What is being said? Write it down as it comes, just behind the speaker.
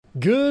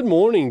Good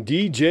morning,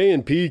 DJ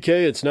and PK.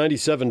 It's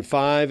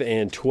 97.5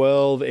 and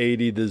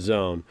 1280 The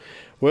Zone.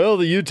 Well,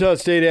 the Utah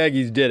State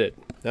Aggies did it.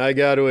 I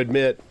got to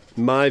admit,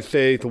 my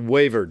faith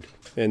wavered,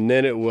 and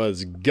then it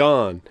was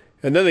gone.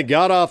 And then they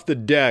got off the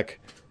deck,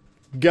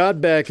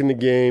 got back in the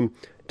game,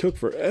 took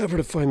forever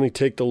to finally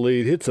take the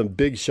lead, hit some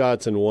big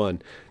shots and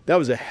won. That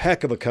was a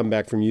heck of a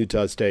comeback from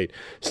Utah State.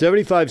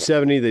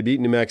 75-70, they beat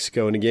New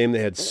Mexico in a game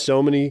that had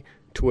so many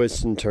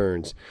twists and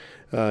turns.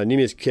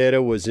 Neemias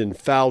Queta was in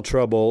foul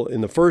trouble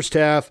in the first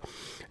half,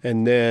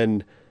 and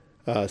then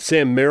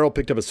Sam Merrill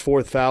picked up his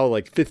fourth foul,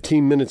 like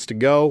 15 minutes to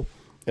go,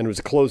 and it was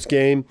a close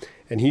game,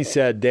 and he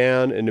sat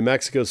down, and New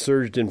Mexico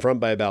surged in front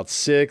by about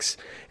 6,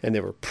 and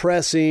they were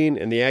pressing,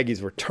 and the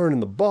Aggies were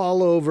turning the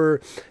ball over,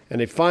 and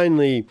they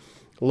finally,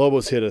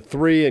 Lobos hit a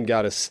 3 and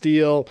got a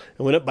steal,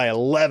 and went up by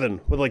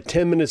 11 with like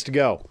 10 minutes to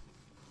go.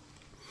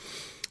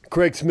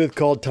 Craig Smith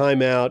called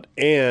timeout,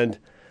 and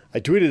I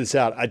tweeted this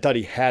out. I thought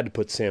he had to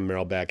put Sam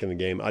Merrill back in the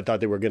game. I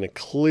thought they were going to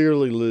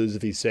clearly lose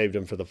if he saved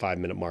him for the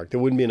 5-minute mark. There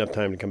wouldn't be enough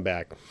time to come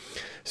back.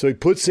 So he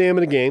put Sam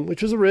in the game,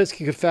 which was a risk.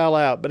 He could foul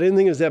out. But I didn't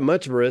think it was that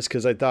much of a risk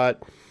because I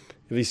thought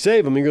if you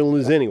save him, you're going to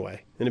lose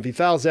anyway. And if he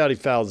fouls out, he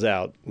fouls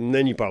out. And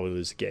then you probably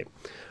lose the game.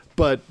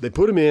 But they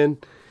put him in.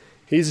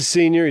 He's a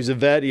senior. He's a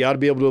vet. He ought to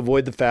be able to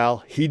avoid the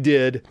foul. He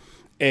did.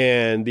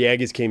 And the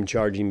Aggies came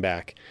charging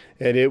back.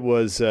 And it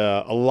was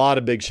a lot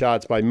of big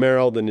shots by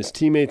Merrill. Then his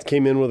teammates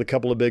came in with a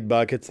couple of big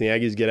buckets, and the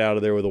Aggies get out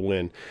of there with a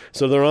win.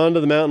 So they're on to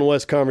the Mountain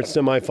West Conference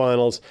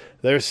semifinals.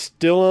 They're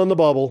still on the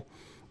bubble.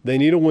 They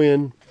need a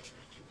win,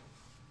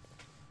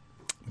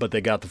 but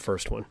they got the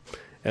first one.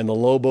 And the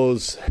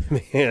Lobos,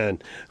 man,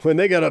 when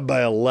they got up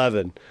by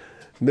 11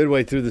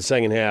 midway through the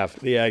second half,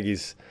 the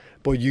Aggies,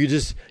 boy, you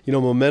just,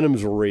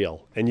 momentum's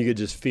real, and you could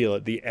just feel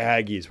it. The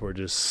Aggies were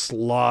just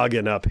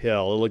slogging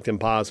uphill. It looked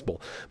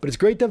impossible. But it's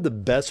great to have the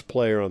best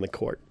player on the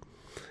court.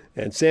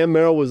 And Sam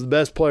Merrill was the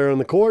best player on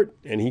the court,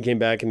 and he came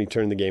back and he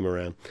turned the game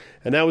around.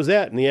 And that was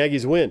that, and the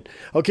Aggies win.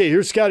 Okay,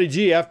 here's Scotty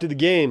G after the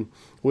game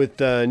with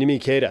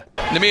Neemias Queta.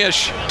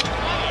 Neemias,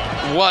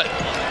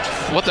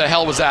 what the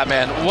hell was that,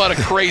 man? What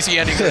a crazy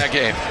ending to that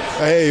game.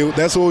 Hey,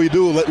 that's what we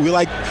do.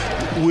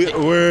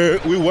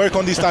 We work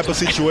on these type of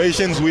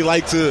situations.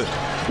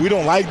 We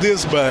don't like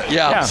this, but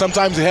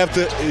sometimes you have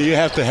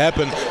to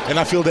happen. And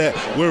I feel that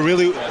we're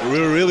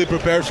really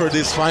prepared for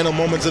these final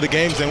moments of the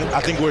games, and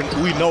I think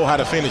we know how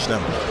to finish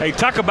them. Hey,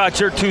 talk about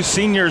your two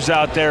seniors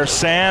out there,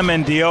 Sam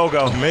and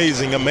Diogo.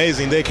 Amazing.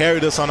 They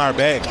carried us on our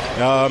back.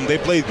 They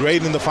played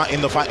great in the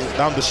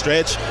down the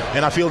stretch,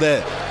 and I feel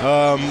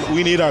that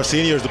we need our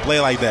seniors to play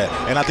like that.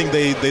 And I think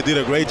they did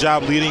a great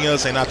job leading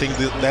us, and I think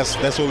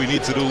that's what we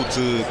need to do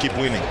to keep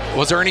winning.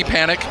 Was there any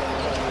panic?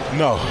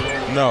 No.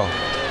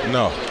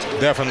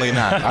 Definitely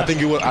not. I think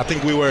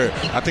we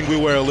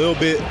were a little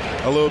bit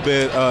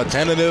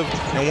tentative,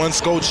 and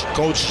once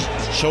coach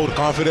showed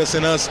confidence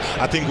in us,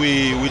 I think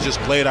we just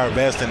played our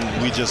best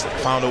and we just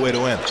found a way to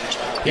win.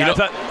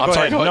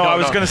 I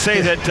was going to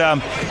say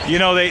that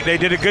they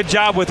did a good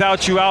job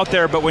without you out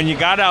there, but when you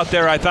got out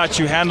there, I thought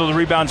you handled the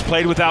rebounds,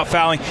 played without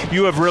fouling.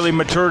 You have really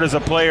matured as a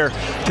player.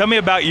 Tell me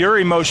about your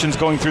emotions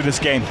going through this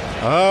game.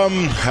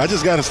 I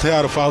just got to stay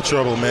out of foul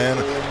trouble, man.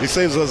 It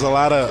saves us a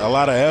lot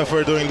of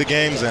effort during the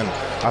games, and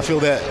I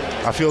feel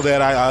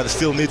that I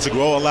still need to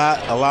grow a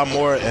lot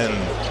more, and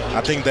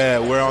I think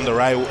that we're on the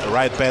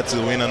right path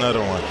to win another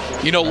one.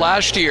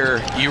 Last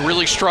year you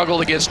really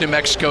struggled against New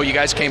Mexico. You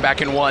guys came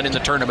back and won in the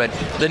tournament.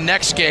 The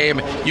next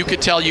game, you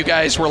could tell you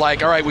guys were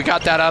like, all right, we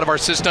got that out of our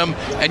system,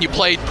 and you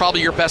played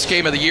probably your best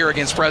game of the year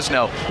against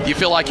Fresno. Do you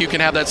feel like you can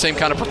have that same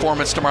kind of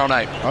performance tomorrow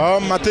night?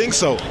 I think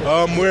so.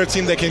 We're a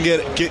team that can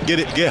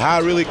get high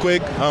really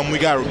quick. We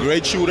got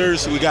great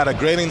shooters. We got a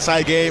great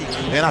inside game,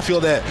 and I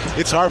feel that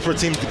it's hard for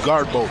teams to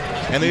guard both.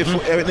 And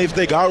if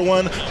they guard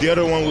one, the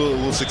other one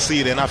will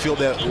succeed. And I feel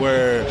that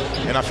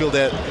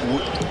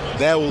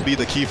that will be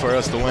the key for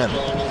us to win.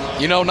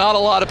 Not a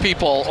lot of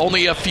people,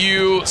 only a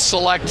few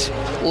select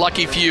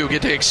lucky few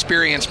get to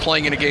experience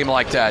playing in a game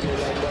like that.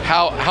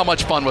 How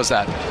much fun was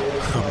that?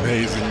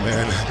 Amazing,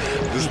 man.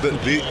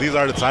 These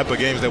are the type of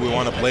games that we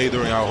want to play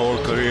during our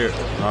whole career.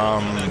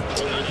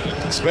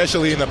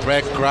 Especially in a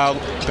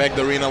packed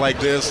arena like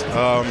this.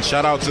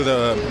 Shout out to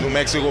the New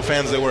Mexico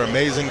fans. They were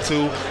amazing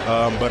too,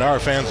 but our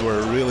fans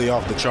were really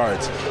off the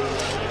charts.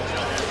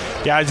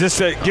 Yeah, just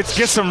get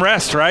some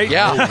rest, right?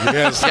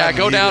 Yeah,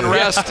 go down,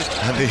 rest.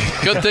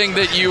 Good thing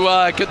that you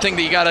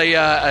got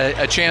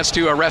a chance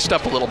to rest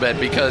up a little bit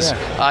because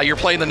you're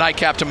playing the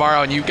nightcap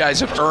tomorrow, and you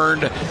guys have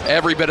earned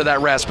every bit of that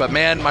rest. But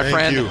man, my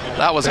friend,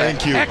 that was a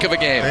heck of a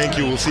game. Thank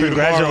you. We'll see you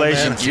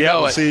Congratulations. tomorrow,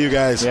 man. We'll see you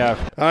guys. Yeah.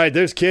 All right,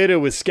 there's Queta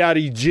with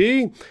Scotty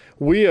G.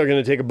 We are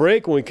going to take a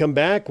break. When we come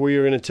back, we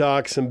are going to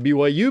talk some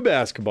BYU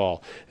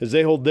basketball as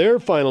they hold their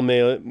final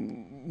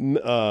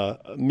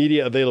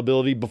media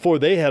availability before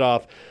they head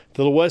off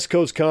to the West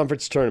Coast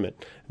Conference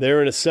Tournament.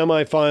 They're in a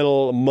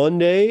semifinal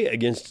Monday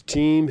against a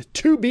team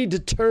to be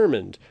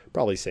determined,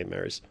 probably St.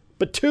 Mary's,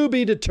 but to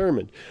be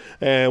determined.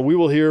 And we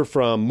will hear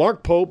from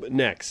Mark Pope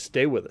next.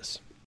 Stay with us.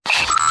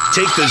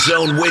 Take the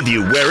Zone with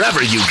you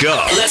wherever you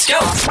go. Let's go.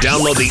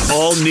 Download the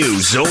all-new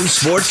Zone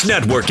Sports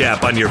Network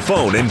app on your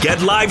phone and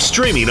get live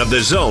streaming of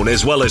the Zone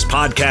as well as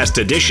podcast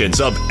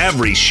editions of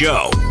every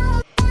show.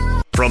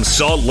 From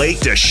Salt Lake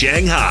to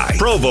Shanghai,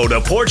 Provo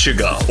to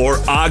Portugal, or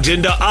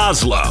Ogden to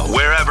Oslo,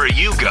 wherever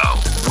you go,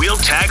 we'll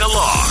tag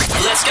along.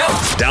 Let's go.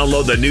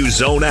 Download the new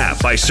Zone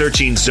app by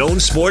searching Zone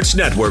Sports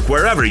Network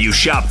wherever you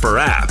shop for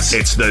apps.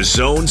 It's the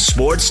Zone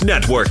Sports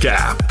Network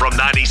app from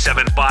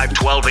 97.5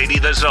 1280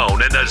 The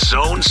Zone and the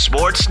Zone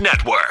Sports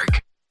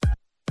Network.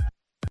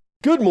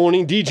 Good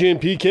morning, DJ and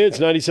PK. It's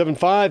 97.5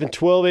 and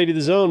 1280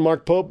 The Zone.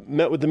 Mark Pope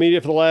met with the media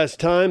for the last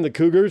time. The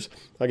Cougars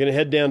are going to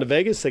head down to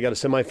Vegas. They got a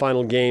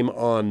semifinal game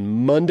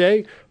on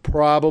Monday,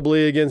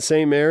 probably against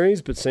St.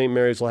 Mary's, but St.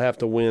 Mary's will have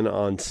to win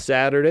on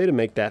Saturday to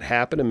make that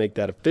happen and make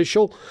that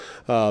official.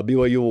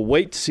 BYU will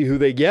wait to see who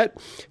they get.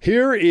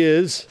 Here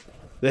is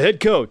the head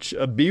coach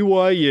of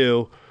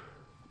BYU,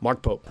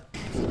 Mark Pope.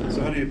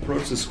 So how do you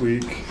approach this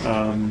week?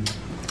 Do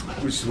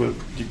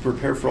you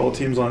prepare for all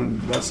teams on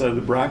that side of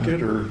the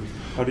bracket, or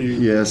how do you?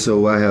 Yeah,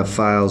 so I have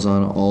files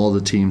on all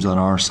the teams on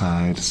our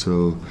side.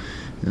 So,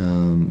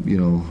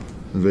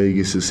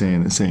 Vegas is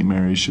saying that St.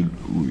 Mary's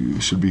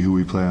should be who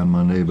we play on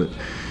Monday, but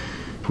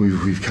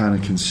we've kind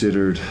of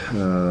considered,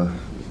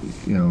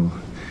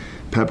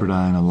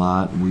 Pepperdine a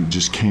lot. We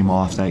just came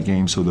off that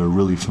game, so they're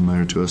really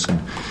familiar to us,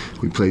 and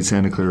we played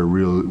Santa Clara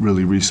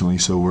really recently.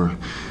 So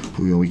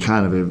we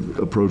kind of have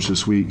approached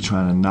this week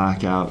trying to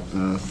knock out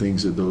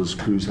things that those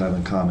crews have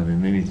in common,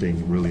 and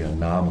anything really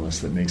anomalous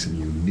that makes them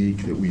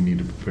unique that we need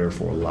to prepare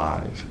for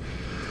live.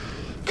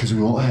 Because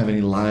we won't have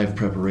any live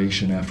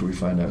preparation after we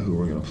find out who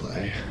we're going to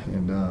play,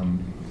 and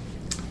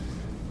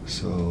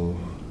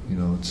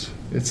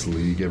it's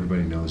league.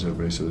 Everybody knows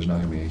everybody, so there's not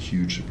going to be any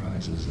huge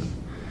surprises.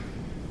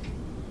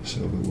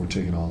 But we're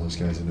taking all those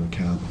guys into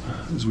account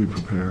as we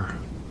prepare.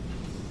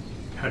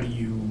 How do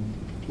you,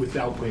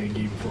 without playing a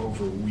game for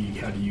over a week,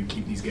 how do you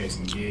keep these guys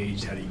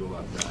engaged? How do you go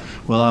about that?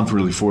 Well, I'm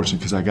really fortunate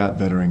because I got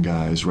veteran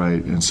guys,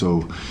 right? And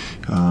so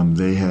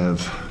they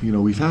have,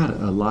 we've had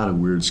a lot of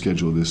weird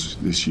schedule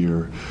this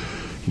year.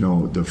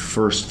 The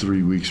first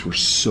 3 weeks were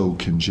so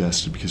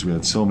congested because we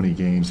had so many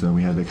games. And then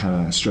we had that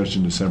kind of stretch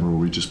in December where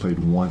we just played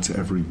once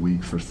every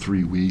week for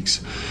 3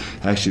 weeks.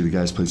 Actually, the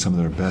guys played some of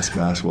their best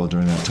basketball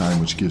during that time,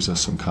 which gives us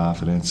some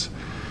confidence.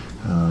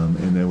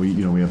 And then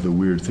we have the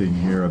weird thing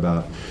here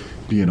about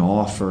being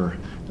off for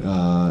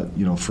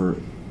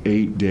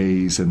 8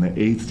 days, and the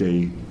 8th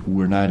day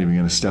we're not even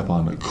going to step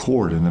on the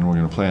court, and then we're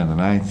going to play on the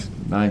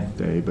ninth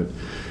day. But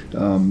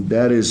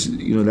that is,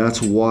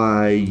 that's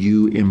why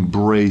you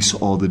embrace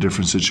all the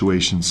different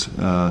situations.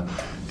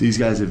 These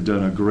guys have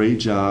done a great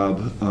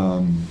job,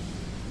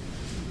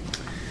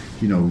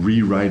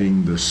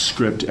 rewriting the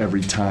script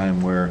every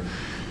time where,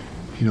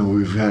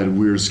 we've had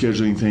weird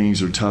scheduling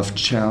things or tough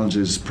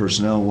challenges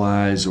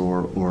personnel-wise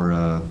or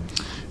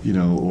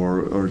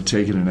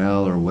taking an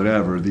L or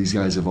whatever. These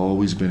guys have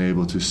always been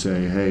able to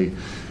say, hey,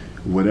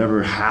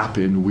 whatever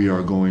happened, we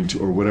are going to,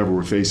 or whatever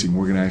we're facing,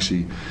 we're going to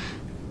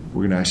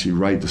actually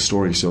write the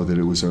story so that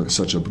it was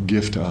such a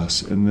gift to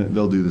us, and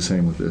they'll do the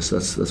same with this.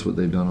 That's what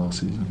they've done all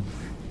season.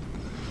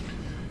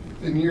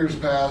 In years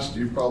past,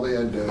 you probably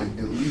had to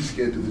at least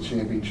get to the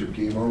championship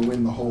game or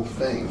win the whole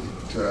thing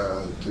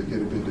to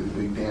get a bid to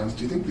the big dance.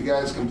 Do you think the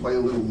guys can play a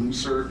little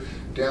looser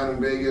down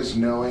in Vegas,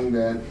 knowing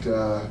that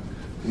their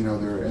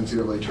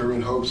NCAA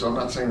tournament hopes? I'm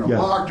not saying they're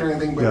locked or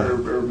anything, but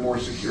are more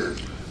secure.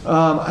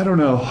 I don't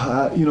know.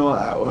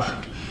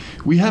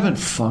 We haven't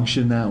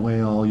functioned that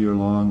way all year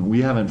long.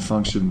 We haven't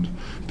functioned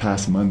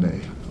past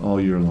Monday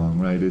all year long,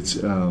 right? It's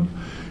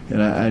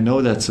and I know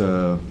it's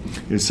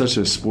such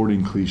a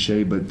sporting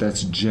cliche, but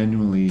that's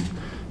genuinely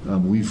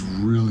we've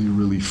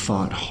really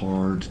fought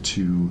hard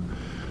to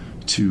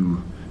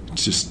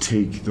just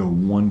take the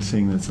one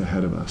thing that's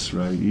ahead of us,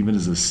 right? Even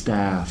as a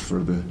staff, or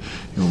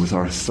with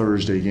our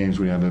Thursday games,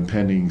 we have an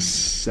impending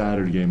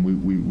Saturday game.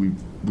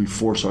 We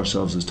force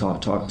ourselves to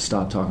stop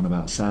talking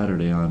about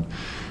Saturday. On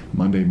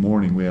Monday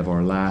morning, we have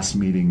our last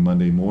meeting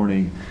Monday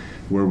morning,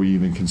 where we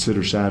even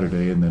consider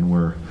Saturday, and then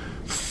we're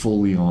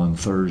fully on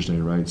Thursday,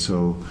 right?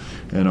 So,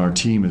 and our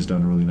team has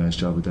done a really nice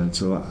job with that.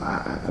 So,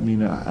 I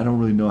don't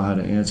really know how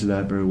to answer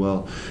that very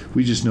well.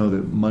 We just know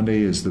that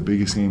Monday is the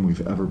biggest game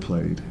we've ever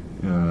played.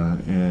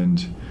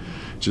 And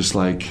just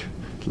like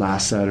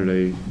last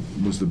Saturday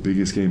was the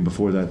biggest game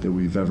before that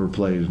we've ever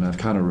played, and I've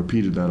kind of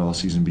repeated that all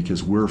season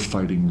because we're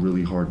fighting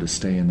really hard to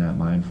stay in that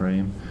mind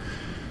frame,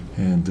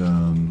 and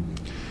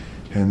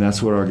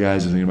that's what our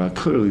guys are thinking about.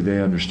 Clearly,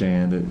 they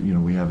understand that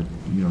we have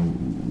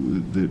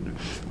that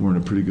we're in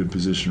a pretty good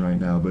position right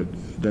now, but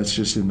that's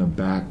just in the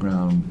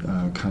background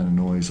kind of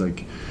noise.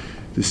 Like,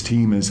 this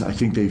team is, I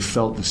think they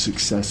felt the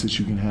success that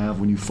you can have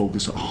when you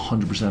focus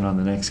 100% on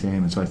the next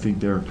game, and so I think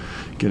they're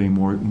getting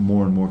more and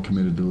more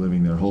committed to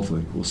living there.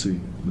 Hopefully, we'll see,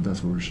 but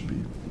that's where we should be.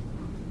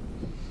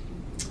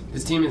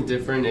 This team is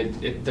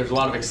different. There's a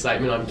lot of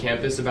excitement on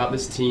campus about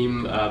this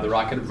team. The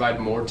Rocket provide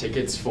more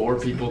tickets for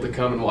people to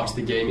come and watch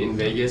the game in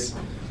Vegas.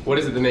 What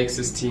is it that makes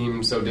this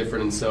team so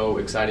different and so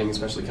exciting,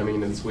 especially coming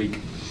into this week?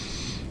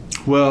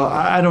 Well,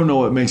 I don't know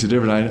what makes it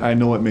different. I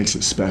know what makes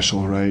it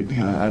special, right?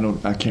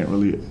 I can't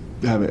really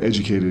have an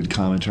educated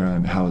commentary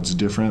on how it's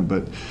different,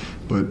 but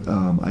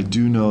I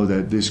do know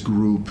that this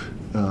group,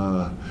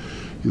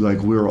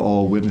 we're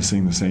all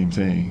witnessing the same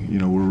thing. You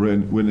know, we're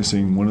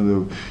witnessing one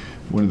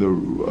of the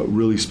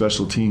really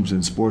special teams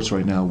in sports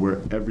right now,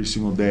 where every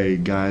single day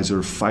guys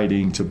are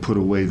fighting to put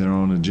away their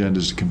own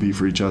agendas to compete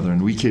for each other,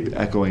 and we keep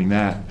echoing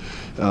that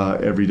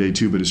every day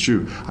too. But it's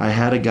true. I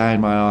had a guy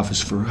in my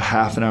office for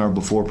half an hour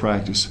before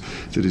practice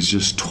that is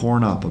just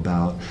torn up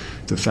about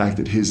the fact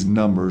that his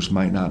numbers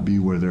might not be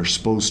where they're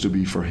supposed to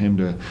be for him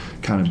to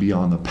kind of be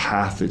on the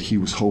path that he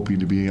was hoping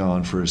to be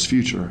on for his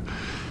future.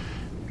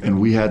 And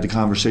we had the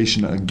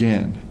conversation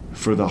again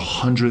for the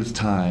 100th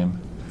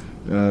time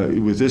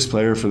with this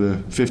player for the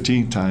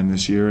 15th time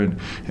this year,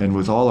 and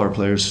with all our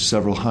players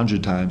several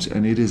hundred times,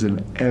 and it is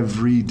an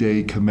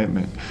everyday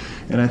commitment.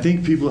 And I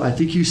think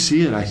you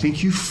see it, I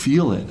think you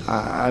feel it.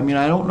 I mean,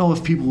 I don't know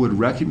if people would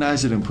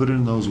recognize it and put it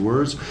in those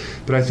words,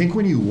 but I think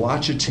when you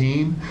watch a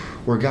team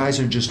where guys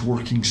are just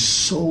working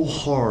so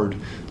hard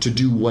to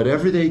do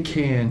whatever they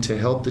can to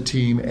help the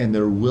team, and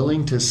they're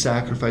willing to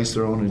sacrifice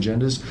their own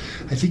agendas,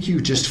 I think you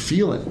just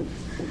feel it.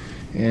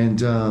 And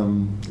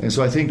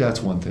so I think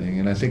that's one thing.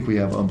 And I think we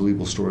have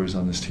unbelievable stories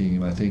on this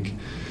team. I think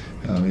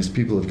as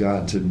people have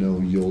gotten to know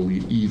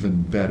Yoli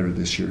even better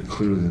this year,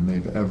 clearly than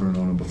they've ever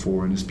known him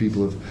before, and as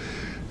people have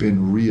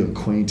been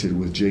reacquainted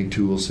with Jake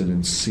Toolson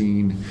and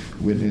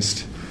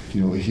witnessed,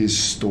 his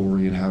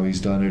story and how he's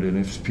done it, and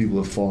if people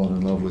have fallen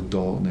in love with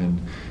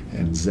Dalton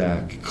and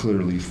Zach,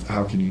 clearly,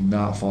 how can you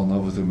not fall in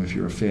love with him if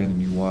you're a fan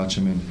and you watch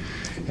him?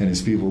 And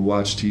as people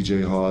watch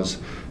TJ Haws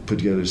put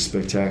together a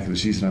spectacular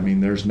season, I mean,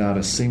 there's not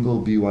a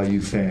single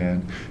BYU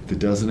fan that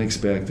doesn't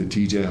expect that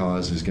TJ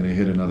Haws is going to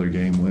hit another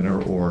game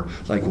winner, or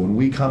like when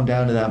we come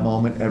down to that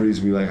moment, everybody's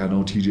going to be like, I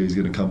know TJ is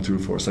going to come through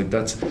for us. Like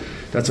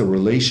that's a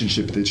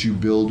relationship that you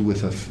build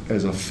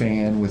as a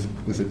fan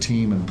with a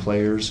team and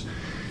players,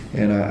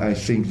 and I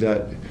think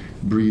that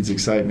breeds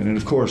excitement. And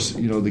of course,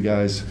 the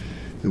guys,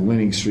 the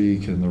winning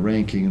streak and the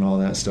ranking and all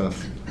that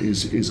stuff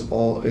it's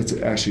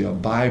actually a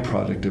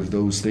byproduct of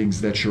those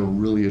things that you're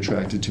really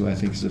attracted to, I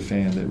think, as a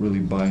fan, that really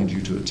bind you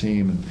to a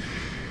team. And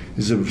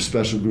this is a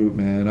special group,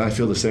 man. I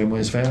feel the same way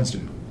as fans do,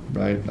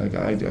 right? Like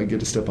I get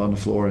to step on the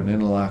floor and in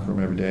the locker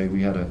room every day.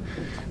 We had a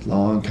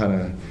long, kind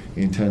of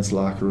intense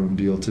locker room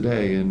deal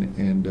today,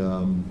 and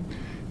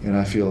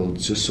I feel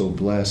just so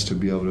blessed to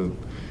be able to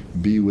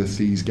be with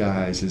these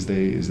guys as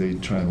they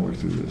try and work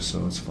through this.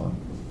 So it's fun.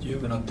 Do you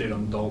have an update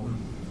on Dalton?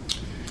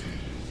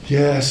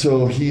 Yeah,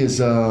 so he is.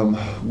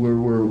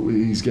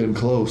 He's getting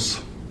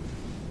close.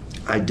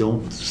 I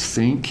don't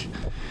think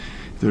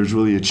there's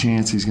really a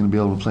chance he's going to be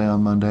able to play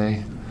on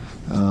Monday.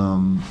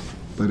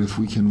 But if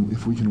we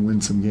can win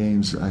some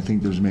games, I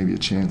think there's maybe a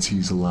chance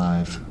he's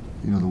alive,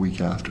 the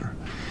week after.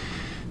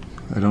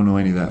 I don't know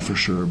any of that for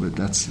sure, but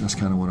that's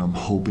kind of what I'm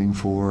hoping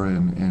for,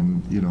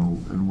 and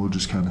we'll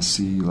just kind of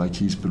see. Like,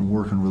 he's been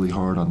working really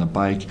hard on the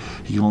bike.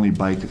 He can only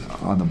bike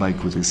on the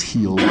bike with his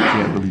heel. He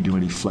can't really do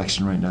any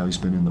flexion right now. He's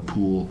been in the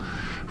pool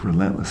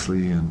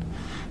relentlessly, and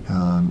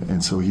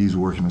so he's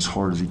working as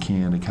hard as he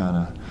can to kind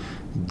of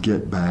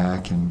get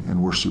back,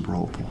 and we're super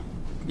hopeful.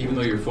 Even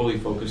though you're fully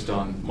focused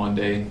on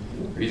Monday,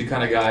 are you the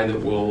kind of guy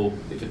that will,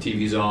 if the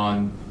TV's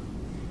on,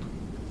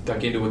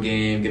 duck into a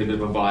game, get a bit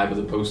of a vibe of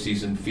the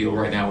postseason feel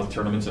right now with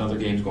tournaments and other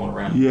games going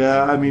around?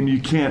 Yeah, I mean,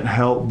 you can't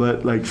help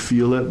but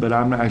feel it, but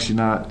I'm actually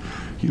not,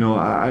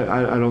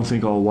 I don't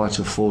think I'll watch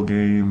a full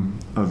game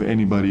of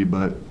anybody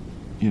but,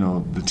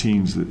 the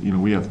teams that,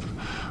 we have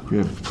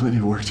plenty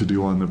of work to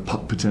do on the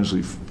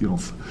potentially,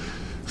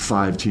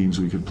 5 teams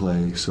we could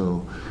play.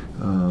 So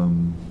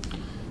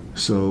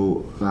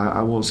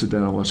I won't sit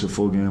down and watch a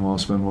full game. I'll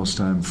spend most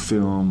of the time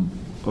film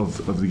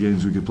of the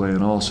games we could play,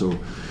 and also,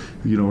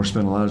 we're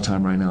spending a lot of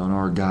time right now on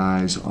our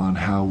guys, on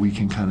how we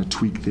can kind of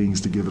tweak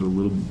things to give it a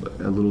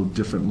little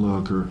different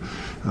look, or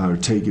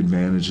take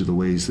advantage of the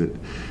ways that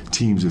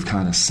teams have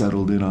kind of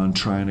settled in on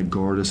trying to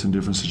guard us in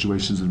different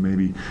situations, and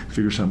maybe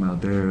figure something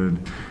out there. And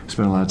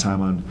spend a lot of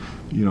time on,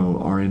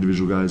 our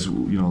individual guys,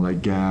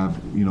 like Gav.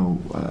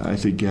 I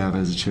think Gav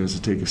has a chance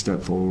to take a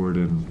step forward,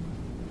 and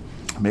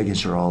making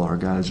sure all our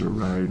guys are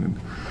right. And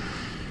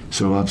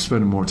so I'm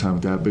spending more time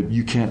with that, but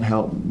you can't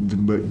help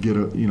but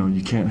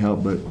you can't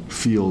help but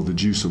feel the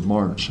juice of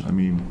March. I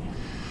mean,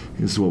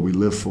 this is what we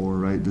live for,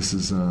 right? This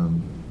is,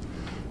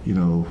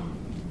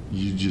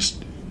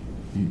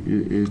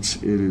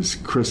 it is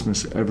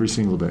Christmas every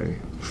single day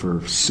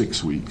for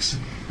 6 weeks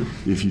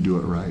if you do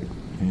it right.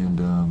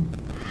 And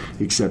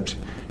except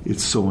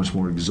it's so much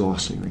more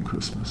exhausting than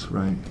Christmas,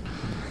 right?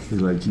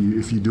 Like,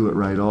 if you do it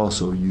right,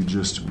 also, you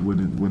just,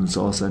 when it's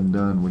all said and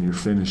done, when you're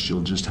finished,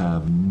 you'll just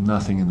have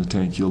nothing in the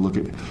tank. You'll look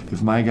at,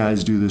 if my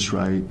guys do this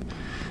right,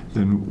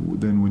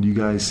 then when you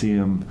guys see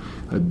them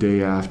a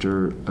day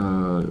after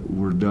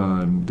we're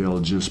done,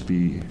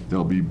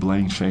 they'll be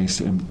blank faced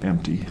and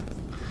empty.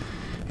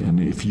 And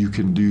if you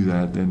can do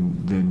that,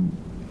 then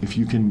if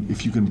you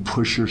can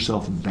push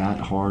yourself that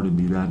hard and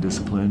be that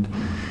disciplined,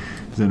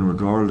 then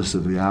regardless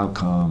of the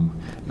outcome,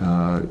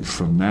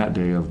 from that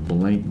day of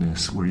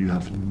blankness where you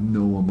have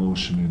no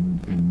emotion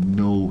and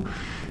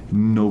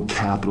no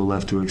capital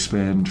left to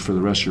expend for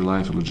the rest of your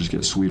life, it'll just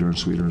get sweeter and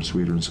sweeter and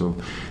sweeter. And so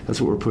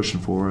that's what we're pushing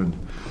for. And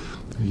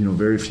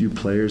very few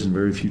players and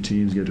very few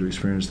teams get to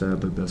experience that,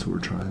 but that's what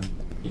we're trying.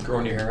 You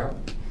growing your hair out?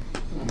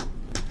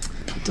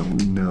 I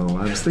don't know.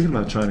 I was thinking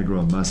about trying to grow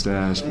a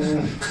mustache, but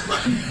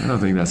I don't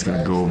think that's going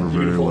to go over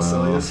very well.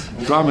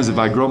 The problem is if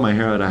I grow my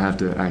hair out, I have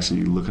to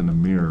actually look in the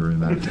mirror,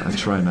 and I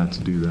try not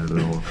to do that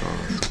at all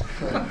costs.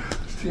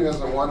 This team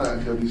hasn't won a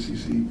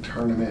WCC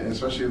tournament,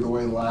 especially the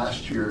way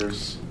last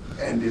year's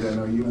ended. I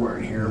know you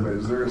weren't here, but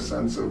is there a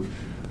sense of,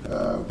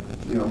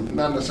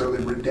 not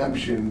necessarily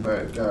redemption,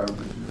 but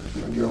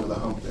get over the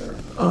hump there?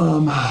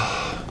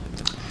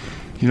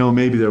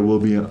 Maybe there will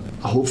be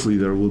hopefully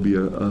there will be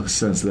a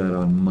sense of that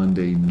on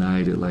Monday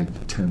night at like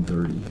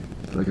 10:30.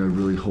 Like I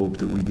really hope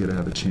that we get to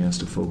have a chance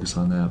to focus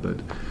on that, but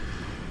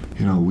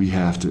we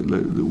have to.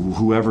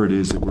 Whoever it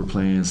is that we're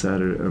playing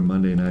Saturday or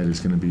Monday night is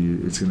going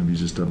to be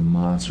just a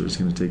monster. It's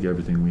going to take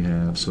everything we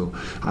have. So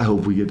I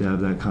hope we get to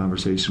have that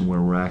conversation where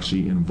we're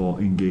actually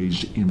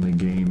engaged in the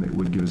game that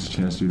would give us a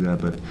chance to do that.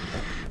 But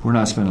we're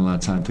not spending a lot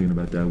of time thinking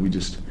about that.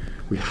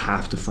 We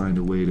have to find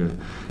a way to,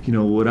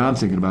 what I'm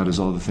thinking about is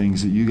all the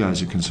things that you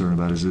guys are concerned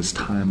about is this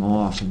time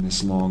off and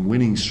this long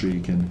winning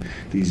streak and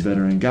these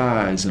veteran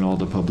guys and all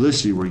the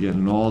publicity we're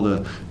getting, all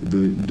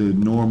the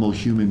normal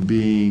human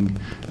being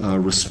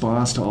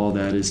response to all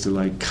that is to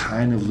like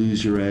kind of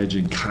lose your edge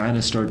and kind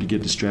of start to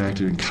get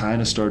distracted and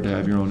kind of start to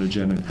have your own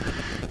agenda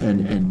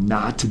and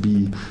not to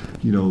be,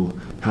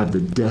 have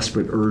the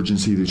desperate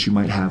urgency that you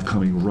might have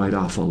coming right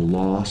off a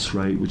loss,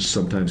 right, which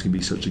sometimes can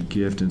be such a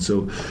gift. And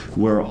so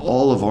where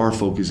all of our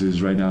focus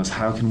is right now is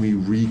how can we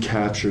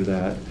recapture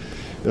that.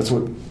 That's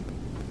what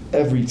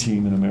every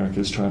team in America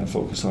is trying to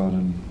focus on,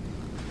 and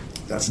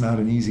that's not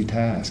an easy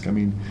task. I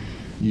mean,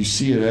 you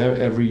see it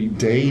every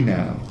day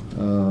now.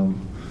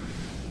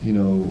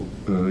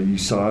 You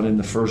saw it in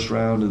the first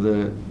round of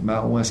the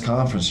Mountain West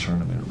Conference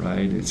tournament,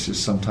 right? It's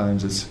just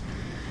sometimes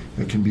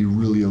it can be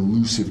really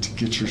elusive to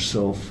get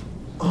yourself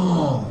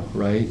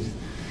right?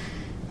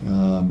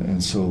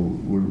 And so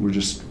we're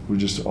just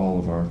all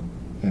of our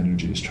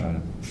energy is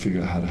trying to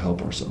figure out how to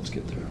help ourselves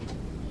get there.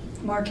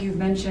 Mark, you've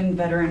mentioned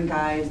veteran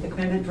guys, the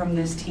commitment from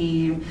this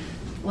team,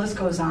 list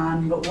goes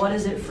on, but what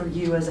is it for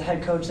you as a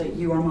head coach that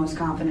you are most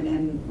confident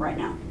in right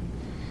now?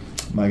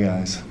 My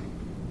guys.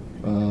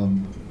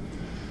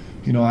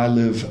 I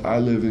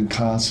live in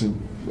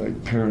constant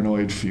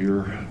paranoid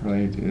fear,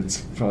 right?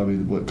 It's probably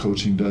what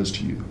coaching does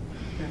to you.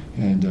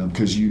 And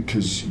because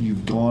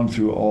you've gone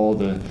through all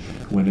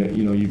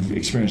you've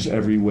experienced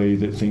every way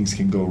that things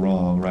can go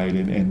wrong, right?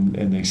 And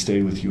they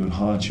stay with you and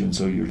haunt you, and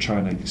so you're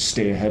trying to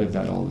stay ahead of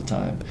that all the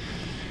time.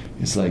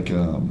 It's like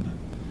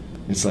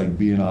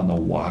being on the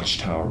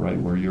watchtower, right?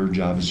 Where your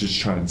job is just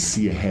trying to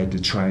see ahead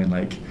to try and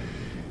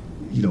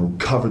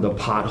cover the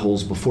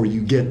potholes before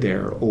you get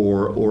there,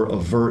 or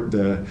avert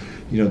the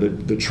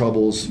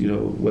troubles,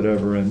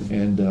 whatever.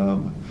 And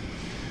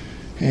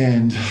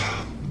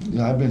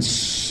I've been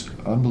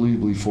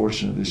unbelievably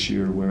fortunate this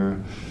year where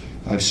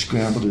I've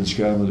scrambled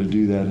to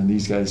do that, and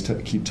these guys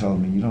keep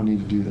telling me, you don't need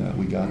to do that,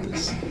 we got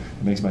this.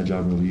 It makes my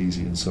job really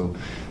easy. And so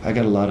I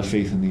got a lot of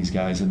faith in these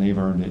guys, and they've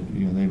earned it.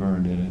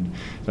 And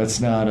that's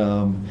not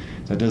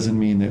that doesn't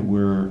mean that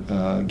we're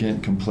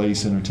getting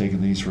complacent or taking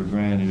these for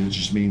granted. It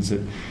just means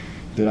that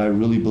I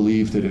really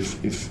believe that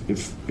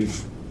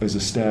if as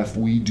a staff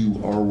we do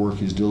our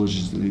work as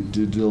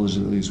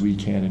diligently as we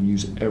can and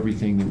use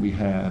everything that we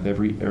have,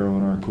 every arrow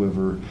in our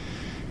quiver,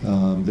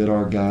 that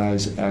our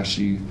guys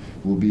actually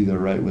will be there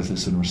right with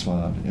us and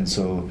respond. And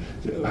so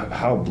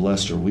how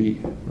blessed are we,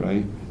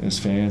 right, as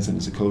fans and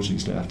as a coaching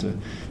staff to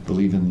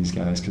believe in these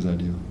guys, because I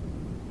do.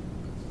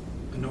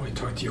 I know I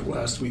talked to you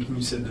last week and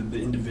you said that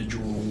the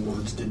individual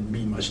awards didn't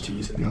mean much to you.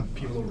 You said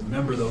people don't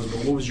remember those,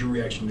 but what was your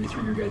reaction to the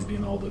three of your guys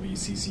being all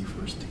WCC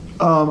first team?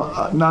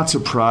 Not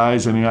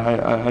surprised. I mean,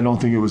 I don't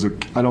think it was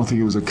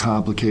a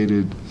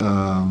complicated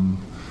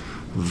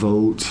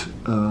vote.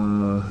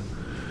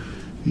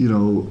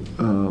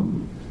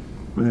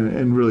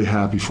 And really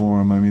happy for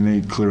them. I mean,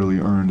 they clearly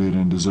earned it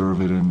and deserve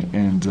it.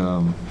 And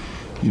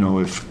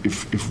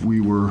if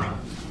we were,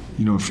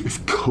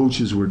 if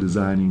coaches were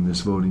designing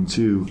this voting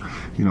too,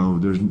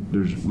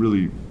 there's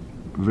really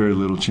very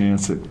little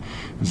chance that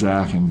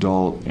Zach and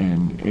Dalt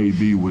and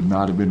AB would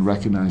not have been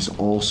recognized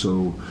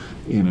also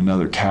in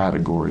another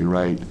category,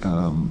 right,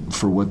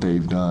 for what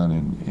they've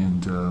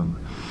done.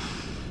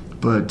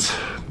 But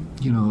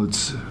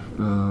it's.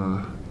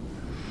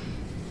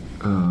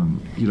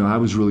 I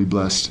was really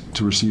blessed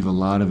to receive a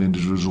lot of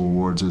individual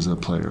awards as a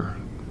player.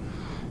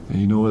 And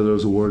you know where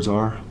those awards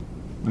are?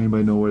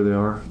 Anybody know where they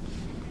are?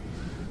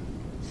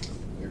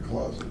 Your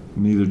closet.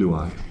 Neither do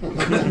I.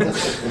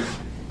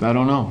 I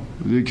don't know.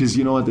 Because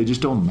you know what? They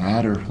just don't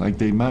matter. Like,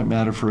 they might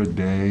matter for a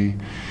day.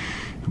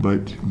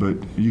 But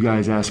you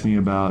guys asked me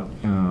about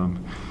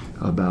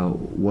about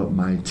what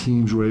my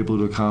teams were able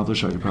to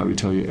accomplish. I could probably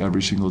tell you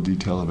every single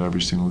detail of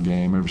every single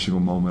game, every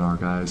single moment our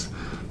guys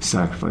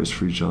sacrificed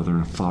for each other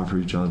and fought for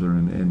each other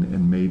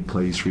and made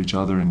plays for each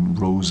other and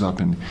rose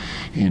up in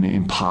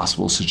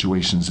impossible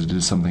situations to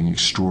do something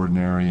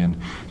extraordinary. And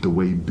the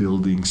way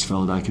buildings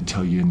felt, I could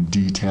tell you in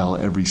detail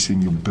every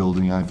single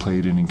building I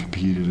played in and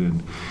competed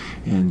in.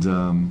 And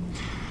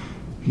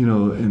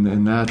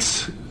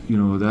that's,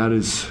 that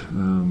is...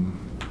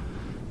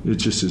 it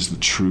just is the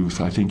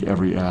truth. I think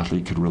every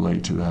athlete could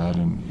relate to that,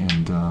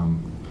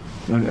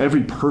 and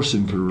every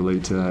person could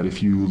relate to that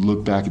if you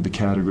look back at the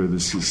category of the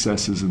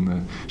successes and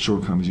the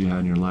shortcomings you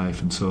had in your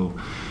life. And so,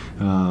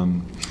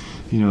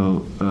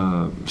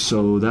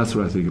 so that's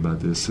what I think about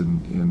this.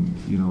 And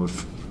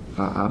if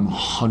I'm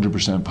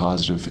 100%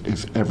 positive,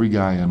 if every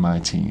guy on my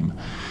team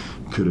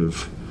could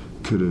have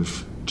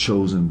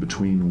chosen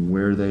between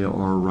where they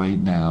are right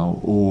now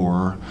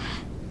or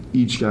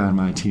each guy on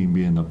my team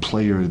being the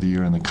player of the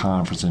year in the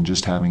conference and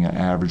just having an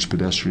average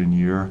pedestrian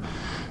year,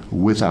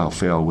 without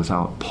fail,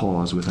 without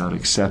pause, without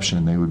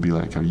exception, they would be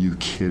like, are you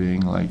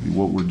kidding? Like,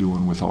 what we're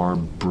doing with our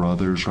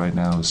brothers right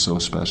now is so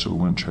special. We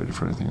wouldn't trade it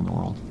for anything in the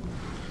world.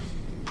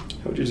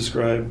 How would you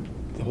describe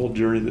the whole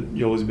journey that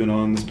you always been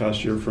on this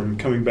past year, from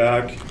coming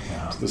back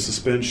to the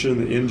suspension,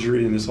 the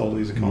injury, and all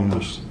these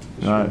accomplished?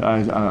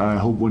 I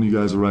hope one of you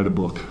guys will write a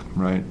book,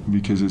 right?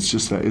 Because it's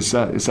just that it's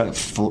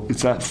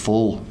that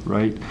full,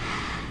 right?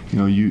 I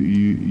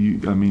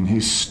mean,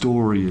 his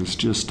story is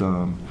just,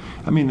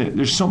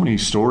 there's so many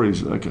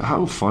stories. Like,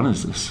 how fun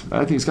is this?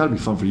 I think it's got to be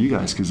fun for you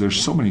guys because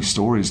there's so many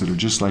stories that are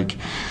just like,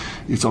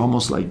 it's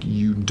almost like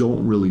you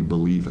don't really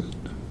believe it,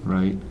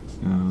 right?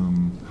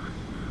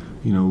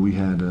 We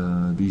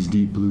had these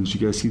deep blues.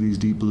 You guys see these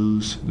deep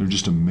blues? They're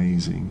just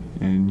amazing.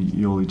 And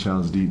Yoeli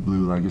Child's Deep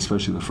Blue, like,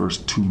 especially the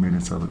first 2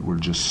 minutes of it, were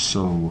just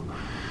so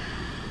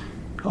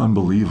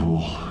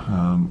unbelievable.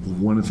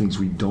 One of the things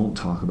we don't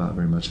talk about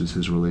very much is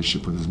his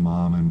relationship with his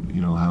mom, and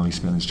how he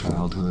spent his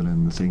childhood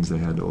and the things they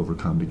had to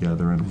overcome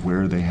together and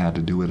where they had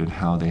to do it and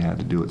how they had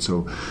to do it.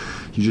 So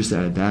you just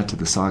add that to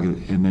the saga,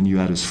 and then you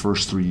add his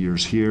first 3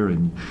 years here,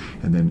 and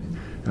then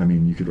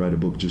you could write a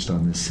book just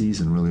on this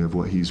season, really, of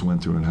what he's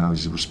went through and how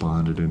he's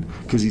responded, and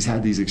because he's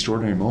had these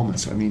extraordinary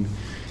moments.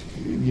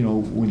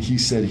 When he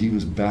said he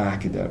was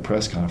back at that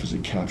press conference,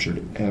 it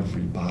captured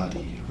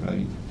everybody,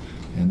 right?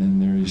 And then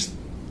there is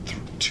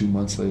 2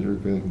 months later,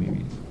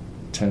 maybe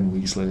 10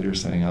 weeks later,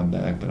 saying, I'm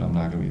back, but I'm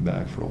not going to be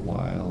back for a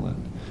while.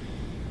 And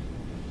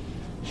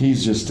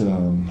he's just,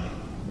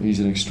 he's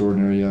an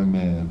extraordinary young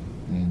man.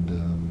 And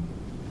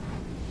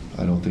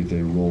I don't think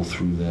they roll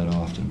through that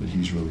often, but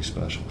he's really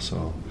special.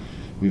 So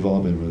we've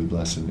all been really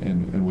blessed.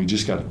 And we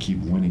just got to keep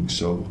winning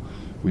so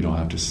we don't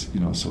have to,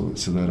 so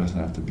that doesn't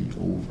have to be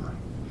over.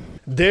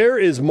 There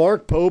is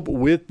Mark Pope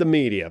with the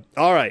media.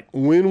 All right,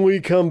 when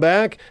we come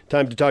back,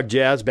 time to talk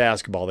Jazz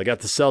basketball. They got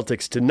the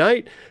Celtics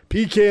tonight.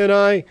 PK and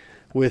I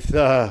with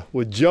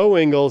Joe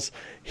Ingles.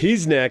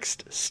 He's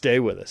next. Stay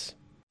with us.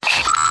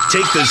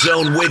 Take the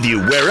Zone with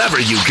you wherever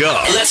you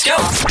go. Let's go.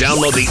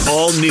 Download the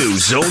all-new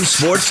Zone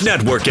Sports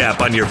Network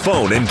app on your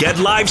phone and get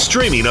live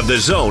streaming of the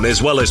Zone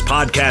as well as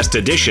podcast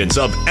editions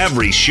of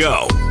every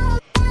show.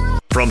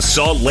 From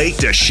Salt Lake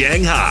to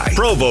Shanghai,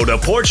 Provo to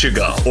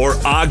Portugal, or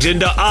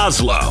Ogden to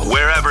Oslo,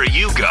 wherever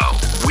you go,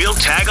 we'll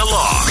tag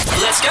along.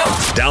 Let's go.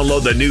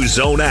 Download the new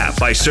Zone app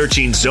by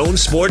searching Zone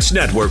Sports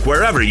Network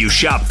wherever you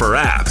shop for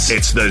apps.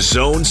 It's the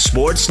Zone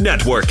Sports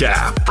Network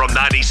app from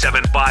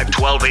 97.5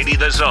 1280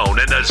 The Zone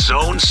and the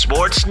Zone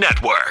Sports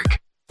Network.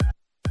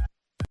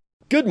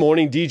 Good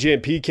morning, DJ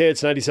and PK.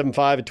 It's 97.5 at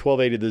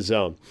 1280 The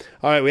Zone.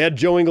 All right, we had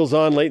Joe Ingles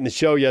on late in the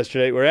show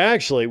yesterday, where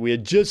we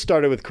had just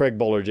started with Craig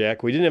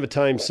Bolerjack. We didn't have a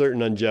time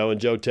certain on Joe, and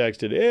Joe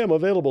texted, hey, I'm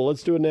available.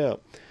 Let's do it now.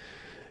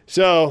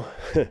 So,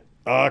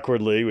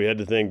 awkwardly, we had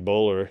to thank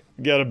Bowler.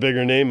 Got a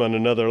bigger name on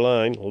another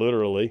line,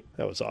 literally.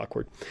 That was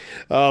awkward.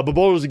 But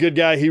Bowler was a good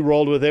guy. He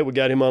rolled with it. We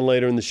got him on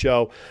later in the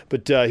show.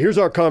 But here's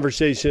our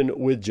conversation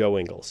with Joe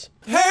Ingles.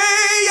 Hey,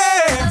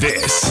 yeah!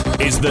 This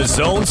is the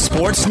Zone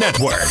Sports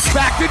Network.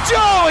 Back to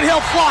Joe, and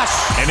he'll flush.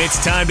 And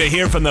it's time to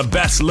hear from the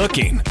best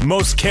looking,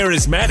 most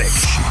charismatic,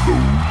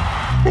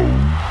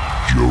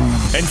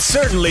 and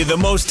certainly the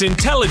most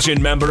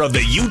intelligent member of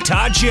the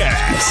Utah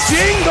Jazz.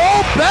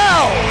 Jingle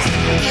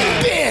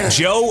bells!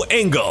 Joe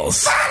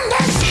Ingles.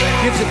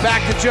 Gives it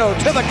back to Joe,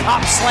 to the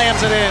cop,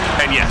 slams it in.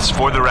 And yes,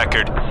 for the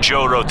record,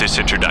 Joe wrote this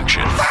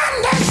introduction.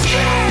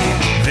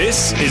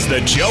 This is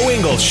the Joe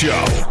Ingles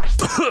Show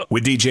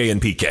with DJ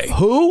and PK.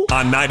 Who?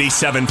 On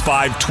 97.5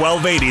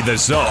 1280 The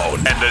Zone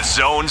and the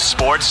Zone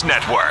Sports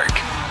Network.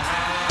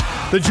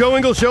 The Joe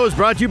Ingles Show is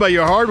brought to you by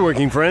your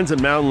hardworking friends at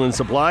Mountainland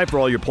Supply. For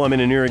all your plumbing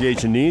and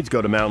irrigation needs,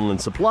 go to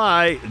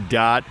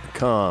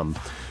mountainlandsupply.com.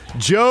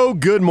 Joe,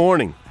 good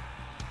morning.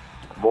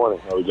 Good morning.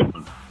 How are you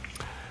doing?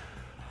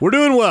 We're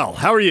doing well.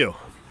 How are you?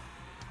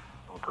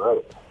 I'm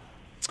great.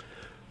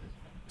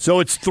 So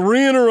it's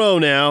 3 in a row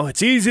now.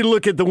 It's easy to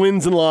look at the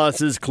wins and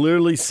losses.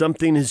 Clearly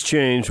something has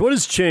changed. What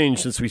has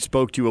changed since we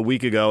spoke to you a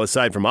week ago,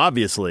 aside from,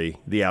 obviously,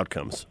 the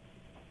outcomes?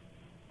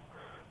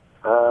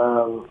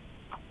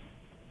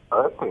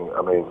 I don't think,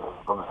 I mean,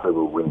 obviously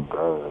we'll win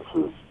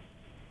games,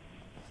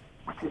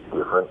 which is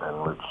different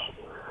and which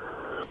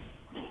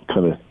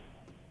kind of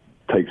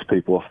takes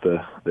people off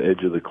the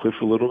edge of the cliff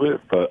a little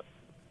bit. But,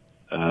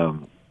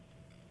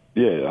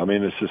 yeah, I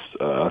mean, it's just,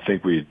 I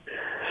think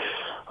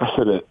I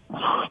said it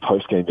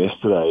post-game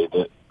yesterday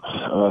that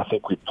I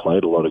think we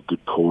played a lot of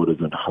good quarters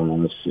and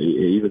halves,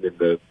 even in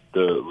the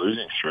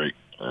losing streak.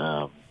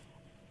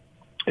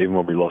 Even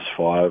when we lost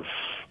 5,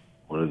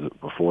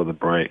 before the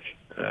break,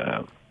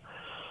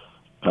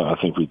 I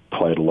think we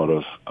played a lot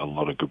of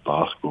good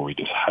basketball. We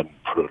just hadn't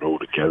put it all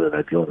together.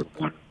 They'd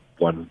gone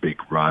one big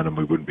run, and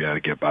we wouldn't be able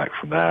to get back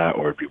from that,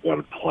 or it'd be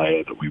one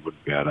player that we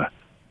wouldn't be able to,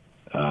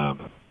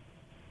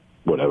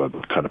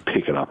 kind of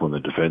pick it up on the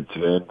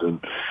defensive end. And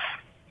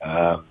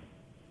I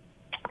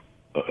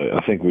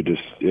think we're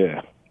just,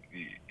 you're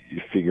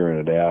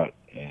figuring it out.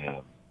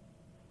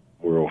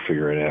 We're all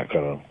figuring out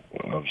kind of,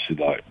 obviously,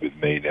 like with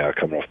me now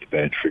coming off the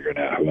bench, figuring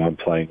out who I'm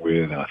playing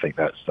with, and I think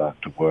that's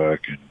starting to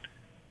work.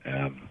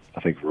 And I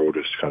think we're all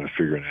just kind of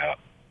figuring out,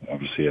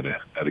 obviously, at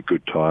a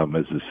good time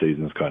as the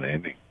season's kind of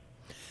ending.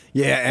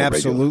 Yeah,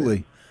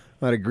 absolutely.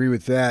 I'd agree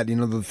with that. You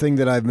know, the thing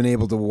that I've been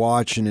able to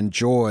watch and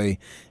enjoy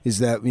is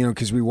that, you know,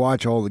 because we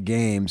watch all the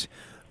games,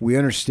 we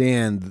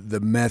understand the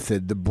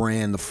method, the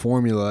brand, the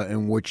formula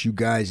in which you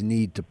guys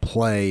need to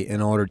play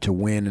in order to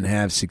win and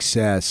have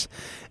success.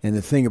 And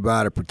the thing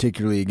about it,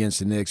 particularly against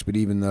the Knicks, but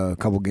even the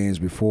couple games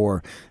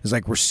before, is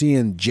like we're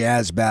seeing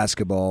Jazz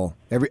basketball.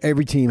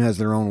 Every team has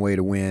their own way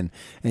to win,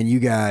 and you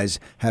guys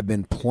have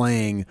been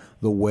playing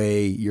the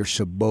way you're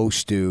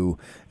supposed to,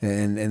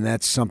 and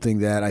that's something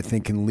that I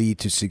think can lead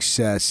to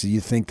success. You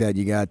think that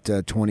you got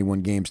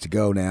 21 games to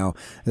go now.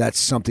 That's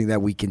something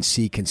that we can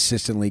see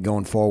consistently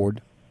going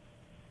forward?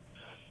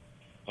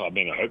 I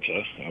mean, I hope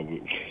so.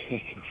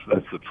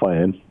 That's the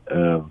plan.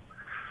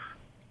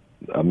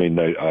 I mean,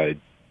 I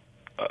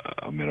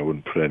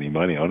wouldn't put any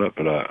money on it,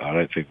 but I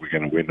don't think we're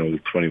going to win all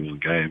 21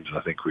 games.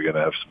 I think we're going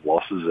to have some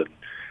losses,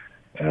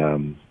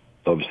 and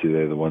obviously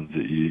they're the ones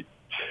that you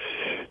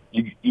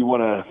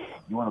want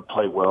to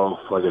play well.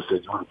 Like I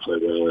said, you want to play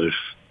well.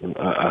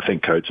 I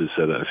think Coach has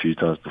said it a few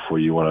times before.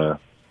 You want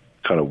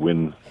to kind of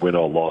win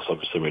or loss.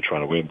 Obviously, we're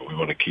trying to win, but we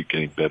want to keep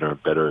getting better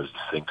and better as the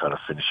thing kind of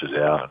finishes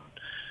out.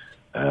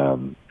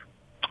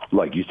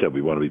 Like you said,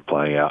 we want to be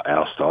playing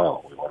our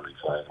style. We want to be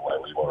playing the way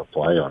we want to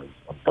play on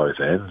both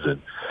ends.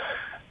 And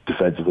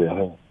defensively, I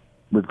think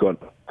we've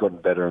gotten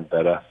better and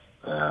better.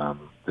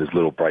 There's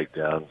little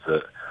breakdowns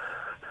that,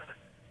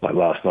 like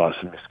last night,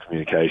 some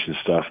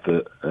miscommunication stuff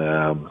that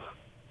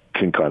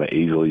can kind of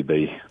easily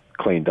be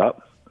cleaned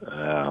up.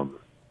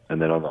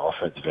 And then on the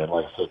offensive end,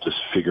 like I said,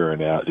 just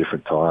figuring out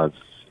different times.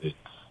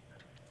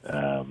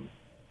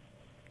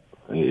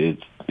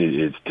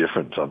 It's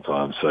different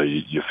sometimes. So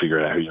you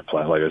figure out who you're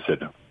playing. Like I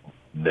said,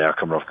 now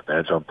coming off the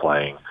bench, I'm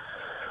playing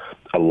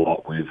a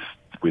lot with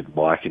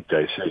Mike and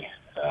JC,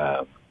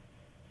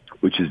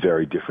 which is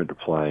very different to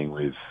playing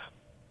with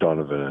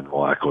Donovan and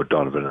Mike or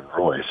Donovan and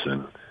Royce.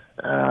 And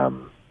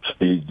so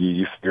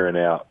you're figuring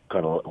out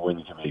kind of when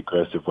you can be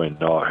aggressive, when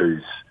not,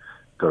 who's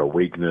got a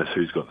weakness,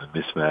 who's got the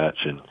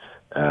mismatch.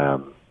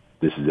 And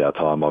this is our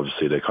time,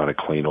 obviously, to kind of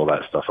clean all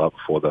that stuff up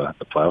before the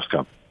playoffs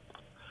come.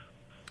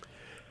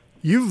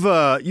 You've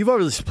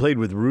obviously played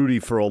with Rudy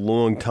for a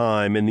long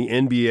time, and the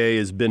NBA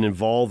has been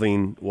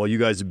evolving while you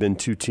guys have been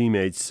two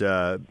teammates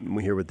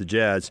here with the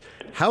Jazz.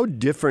 How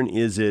different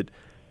is it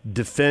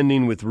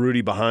defending with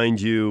Rudy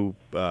behind you,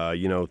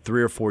 3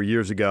 or 4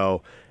 years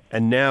ago,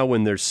 and now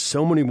when there's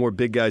so many more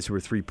big guys who are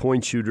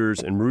three-point shooters,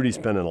 and Rudy's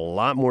spending a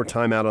lot more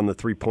time out on the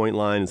three-point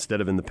line instead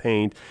of in the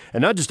paint,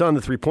 and not just on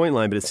the three-point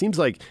line, but it seems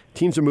like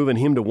teams are moving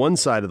him to one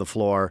side of the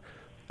floor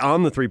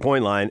on the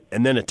three-point line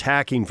and then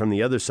attacking from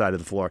the other side of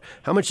the floor.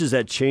 How much does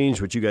that change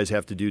what you guys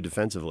have to do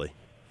defensively?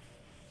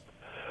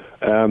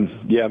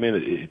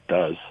 It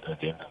does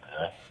at the end of the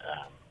day.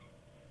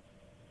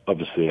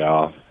 Obviously,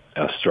 our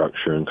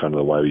structure and kind of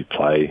the way we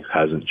play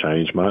hasn't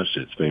changed much.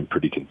 It's been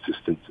pretty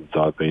consistent since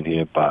I've been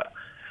here, but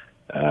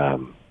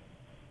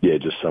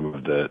just some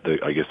of the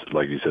I guess,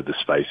 like you said, the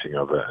spacing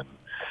of it,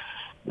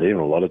 and even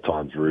a lot of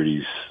times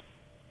Rudy's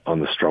on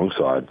the strong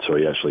side, so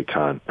he actually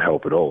can't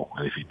help at all.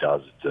 And if he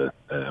does, it's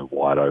a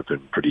wide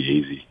open, pretty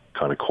easy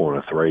kind of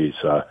corner three.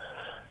 So,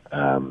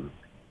 when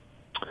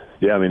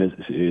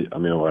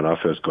I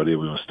first got here,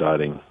 we were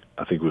starting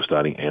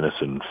Ennis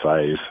and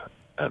Fave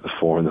at the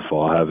 4 and the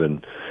 5,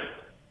 and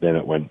then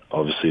it went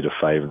obviously to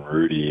Fave and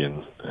Rudy,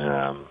 and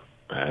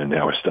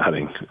now we're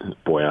starting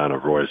Bojan or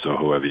Royce or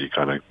whoever you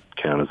kind of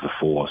count as the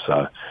 4.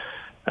 So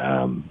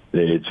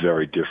it's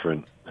very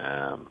different.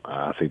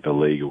 I think the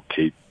league will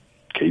keep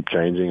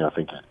changing. I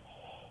think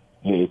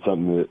it's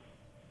something that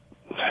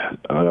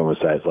I don't want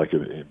to say it's like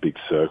a big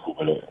circle,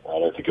 but I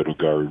don't think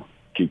it'll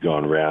keep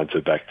going around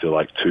to back to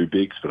like 2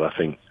 bigs. But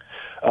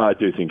I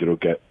do think it'll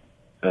get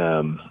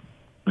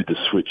with the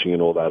switching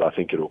and all that. I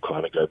think it'll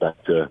kind of go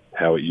back to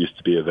how it used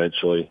to be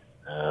eventually.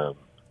 It's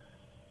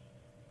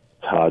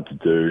hard to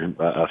do.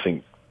 I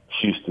think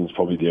Houston's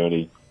probably the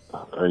only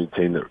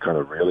team that kind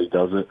of really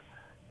does it.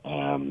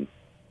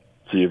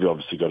 So you've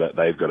obviously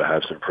they've got to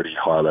have some pretty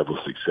high level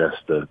success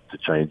to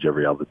change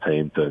every other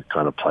team to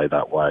kind of play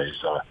that way.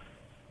 So,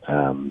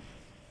 I mean,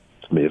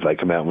 if they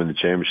come out and win the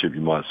championship,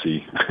 you might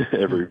see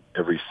every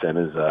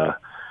center's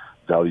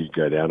value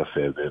go down a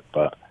fair bit.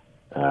 But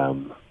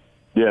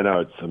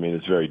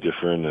it's very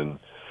different, and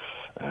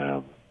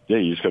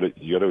you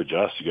got to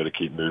adjust. You got to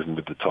keep moving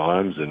with the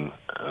times, and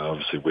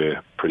obviously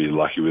we're pretty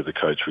lucky with the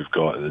coach we've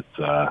got.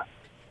 That's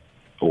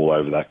all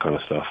over that kind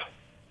of stuff.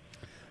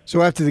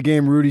 So after the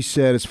game, Rudy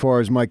said, as far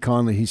as Mike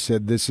Conley, he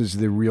said this is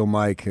the real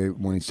Mike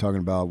when he's talking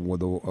about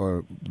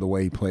the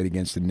way he played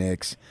against the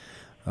Knicks.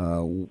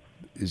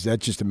 Is that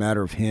just a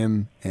matter of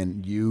him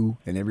and you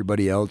and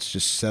everybody else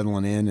just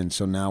settling in, and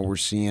so now we're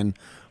seeing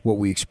what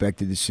we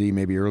expected to see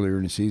maybe earlier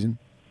in the season?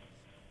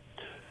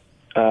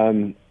 I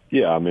mean,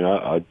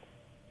 I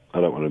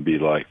don't want to be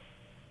like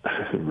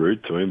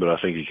rude to him, but I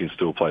think he can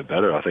still play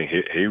better. I think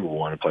he will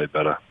want to play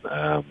better.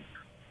 I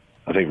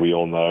think we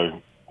all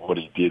know what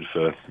he did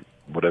for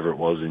whatever it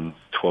was in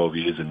 12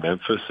 years in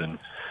Memphis, and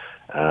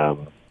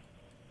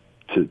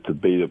to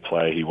be the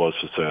player he was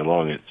for so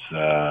long, it's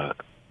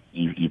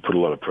you put a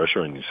lot of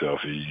pressure on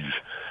yourself. He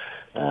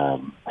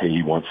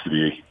wants to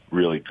be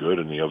really good,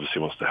 and he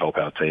obviously wants to help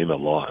our team a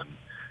lot.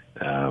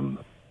 And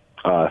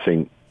I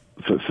think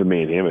for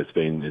me and him, it's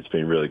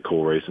been really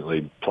cool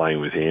recently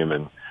playing with him,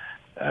 and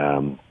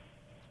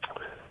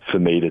for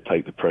me to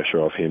take the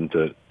pressure off him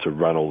to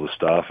run all the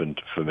stuff,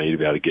 and for me to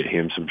be able to get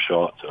him some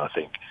shots. And I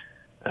think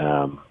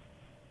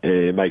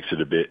it makes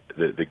it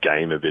the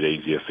game a bit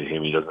easier for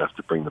him. He doesn't have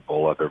to bring the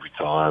ball up every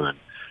time.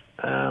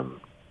 And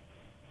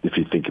if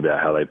you think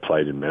about how they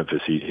played in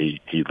Memphis,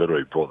 he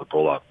literally brought the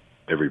ball up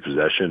every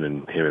possession,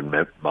 and him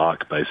and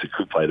Mark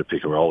basically played a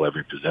pick and roll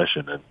every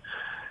possession.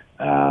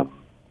 And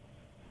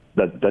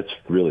that's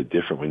really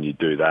different when you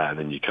do that, and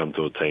then you come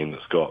to a team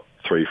that's got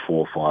 3,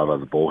 4, 5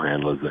 other ball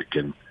handlers that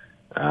can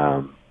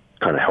kind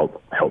of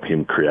help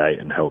him create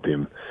and help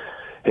him.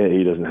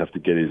 He doesn't have to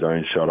get his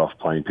own shot off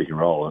playing pick and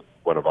roll.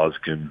 One of us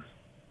can.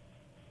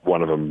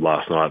 One of them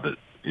last night that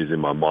is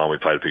in my mind. We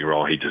played a pick and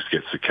roll. He just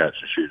gets to catch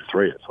and shoot a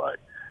 3. It's like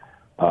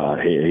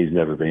he's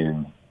never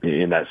been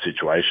in that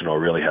situation or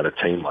really had a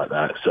team like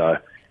that. So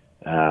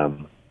I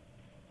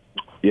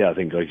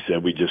think, like you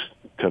said, we just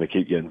kind of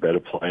keep getting better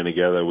playing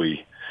together.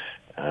 We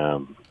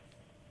the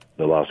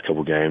last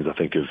couple of games, I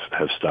think,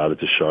 have started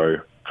to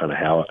show kind of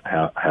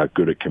how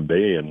good it can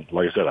be. And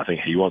like I said, I think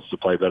he wants to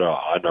play better.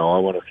 I know I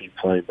want to keep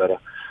playing better.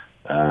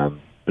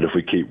 But if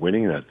we keep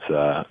winning, that's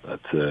a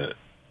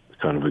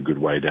kind of a good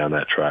way down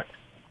that track.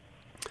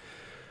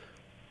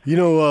 You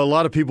know, a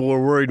lot of people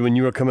were worried when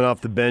you were coming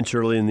off the bench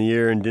early in the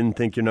year and didn't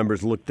think your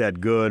numbers looked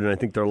that good, and I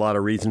think there are a lot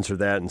of reasons for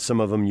that, and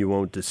some of them you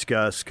won't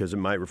discuss because it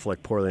might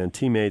reflect poorly on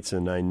teammates,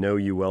 and I know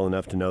you well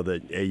enough to know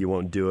that, A, you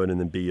won't do it, and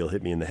then, B, you'll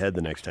hit me in the head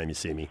the next time you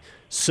see me.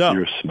 So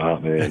you're a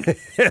smart man.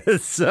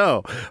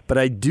 But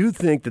I do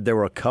think that there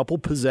were a couple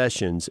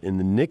possessions in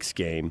the Knicks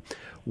game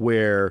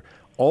where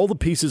all the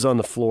pieces on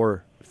the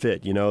floor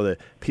fit. You know, that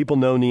people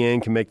know Niang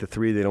can make the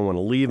 3. They don't want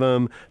to leave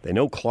him. They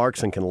know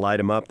Clarkson can light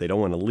him up. They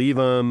don't want to leave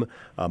him.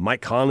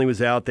 Mike Conley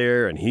was out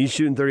there, and he's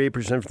shooting 38%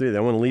 from 3. They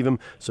don't want to leave him.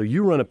 So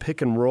you run a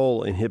pick and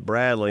roll and hit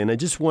Bradley. And I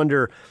just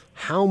wonder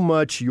how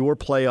much your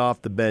play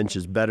off the bench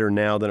is better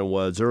now than it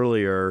was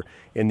earlier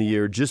in the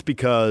year, just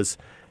because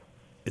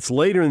it's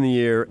later in the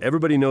year.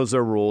 Everybody knows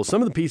their rules.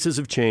 Some of the pieces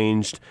have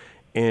changed,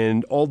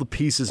 and all the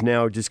pieces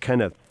now just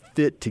kind of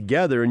fit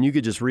together, and you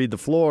could just read the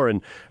floor,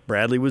 and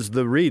Bradley was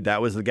the read.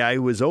 That was the guy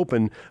who was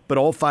open, but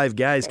all 5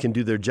 guys can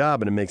do their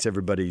job, and it makes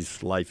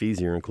everybody's life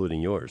easier,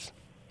 including yours.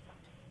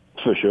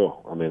 For sure.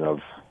 I mean, I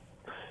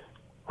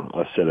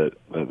said it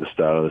at the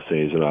start of the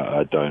season,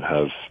 I don't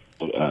have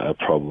a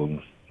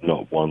problem,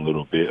 not one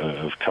little bit,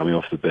 of coming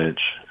off the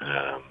bench.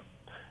 I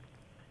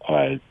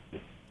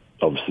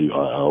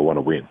want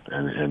to win,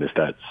 and if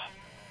that's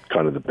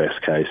kind of the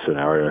best case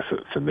scenario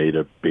for me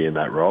to be in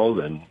that role,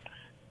 then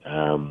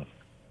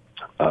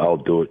I'll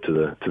do it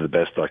to the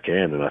best I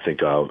can, and I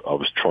think I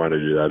was trying to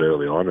do that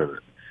early on, and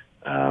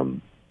I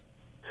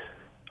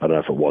don't know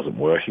if it wasn't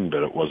working,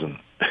 but it wasn't.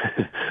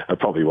 It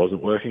probably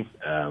wasn't working.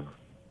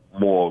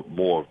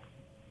 More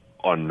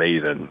on me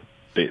than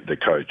the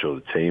coach or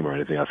the team or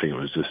anything. I think it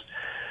was just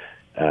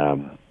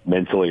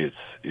mentally,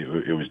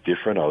 it was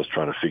different. I was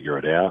trying to figure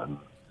it out, and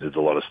there's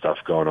a lot of stuff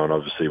going on,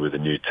 obviously, with a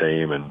new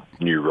team and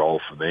new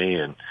role for me,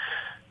 and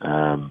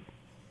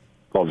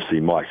obviously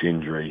Mike's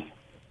injury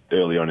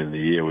early on in the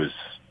year was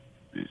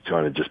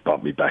kind of just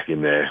bumped me back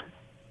in there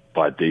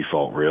by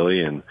default,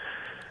 really. And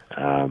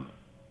I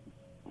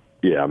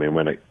mean,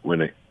 when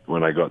we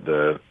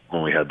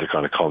had the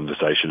kind of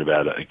conversation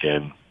about it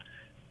again,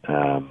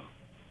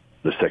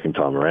 the second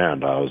time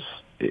around, I was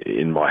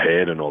in my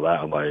head and all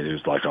that. And like, it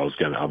was like I'm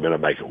going to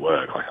make it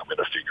work. Like, I'm going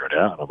to figure it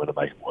out and I'm going to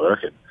make it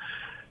work. And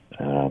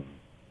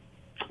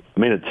I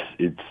mean,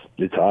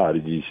 it's hard.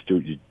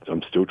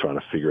 I'm still trying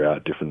to figure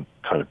out different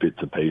kind of bits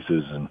and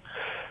pieces, and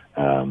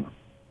I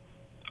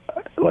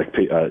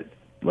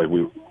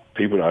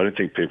don't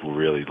think people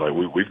really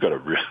we've got a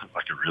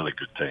really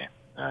good team,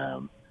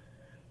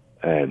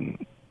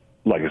 and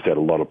like I said,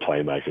 a lot of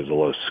playmakers, a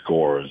lot of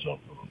scorers.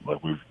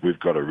 Like we've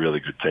got a really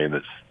good team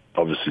that's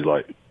obviously,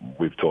 like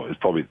we've talked, it's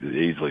probably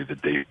easily the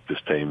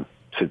deepest team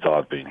since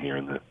I've been here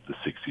in the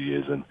 60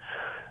 years, and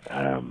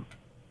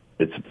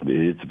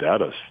it's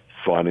about us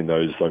finding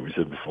those, like we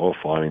said before,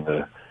 finding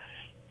the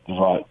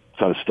right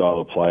kind of style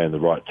of play and the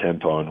right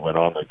tempo, and when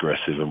I'm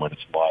aggressive and when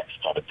it's Mike's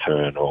kind of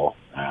turn, or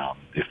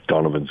if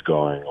Donovan's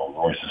going, or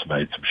Royce has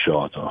made some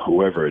shots, or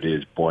whoever it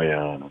is,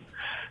 Bojan,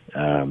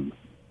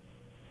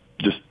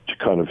 just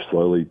kind of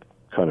slowly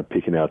kind of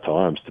picking our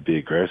times to be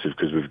aggressive,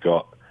 because we've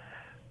got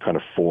kind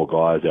of 4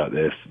 guys out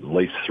there, at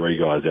least 3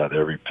 guys out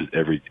there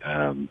every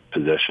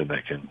possession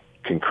that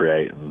can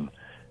create, and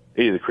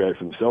either create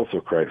for themselves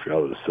or create for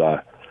others.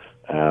 So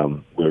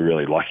we're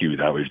really lucky with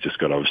that. We've just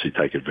got to obviously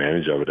take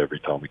advantage of it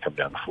every time we come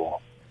down the floor.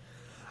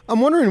 I'm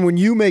wondering, when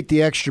you make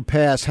the extra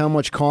pass, how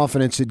much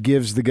confidence it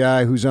gives the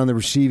guy who's on the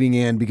receiving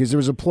end, because there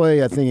was a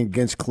play, I think,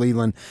 against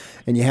Cleveland,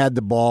 and you had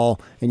the ball,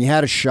 and you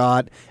had a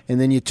shot,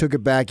 and then you took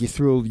it back, you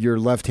threw your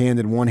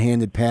left-handed,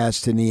 one-handed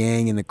pass to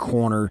Niang in the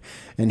corner,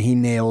 and he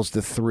nails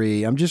the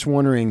 3. I'm just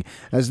wondering,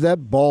 as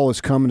that ball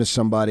is coming to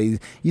somebody,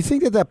 you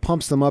think that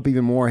pumps them up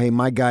even more? Hey,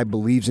 my guy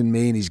believes in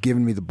me, and he's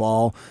giving me the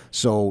ball,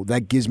 so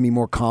that gives me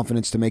more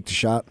confidence to make the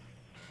shot?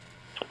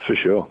 For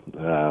sure.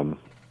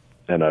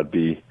 And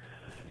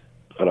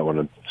I don't want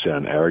to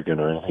sound arrogant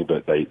or anything,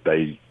 but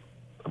they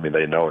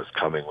know it's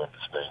coming when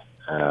it's me.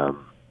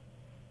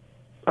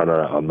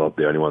 I'm not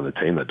the only one on the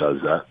team that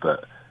does that,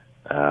 but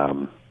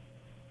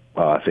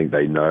I think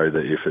they know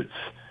that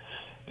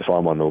if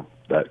I'm on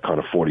that kind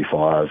of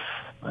 45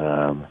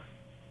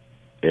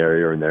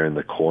 area and they're in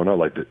the corner,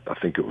 I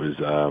think it was,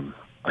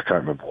 I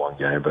can't remember one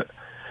game, but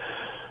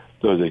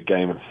there was a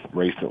game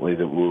recently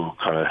that we were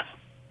kind of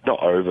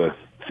not over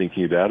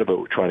thinking about it, but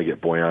we're trying to get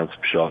Bojan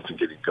some shots and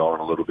get him going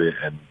a little bit,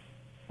 and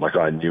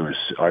I knew and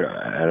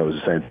it was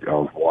the same thing. I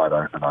was wide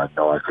open. I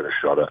know I could have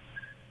shot it,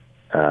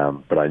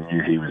 but I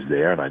knew he was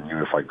there, and I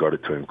knew if I got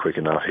it to him quick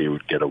enough, he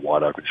would get a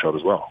wide open shot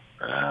as well.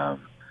 And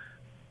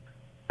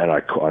I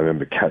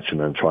remember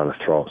catching and trying to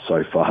throw it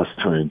so fast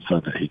to him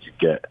so that he could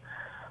get,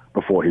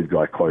 before his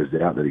guy closed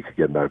out, that he could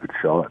get an open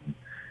shot.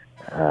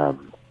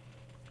 And,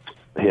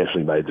 he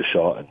actually made the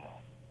shot, and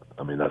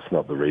I mean that's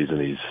not the reason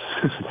he's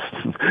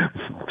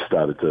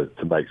started to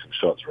make some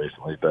shots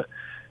recently, but.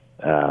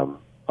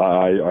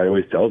 I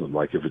always tell them,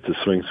 if it's a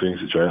swing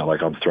situation,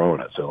 I'm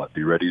throwing it. So,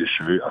 be ready to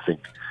shoot. I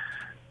think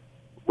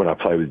when I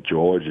play with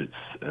George, it's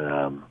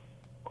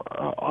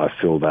I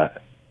feel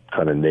that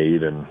kind of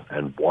need and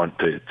want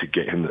to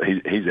get him.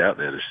 He's out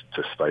there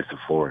to space the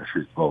floor and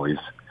shoot the ball.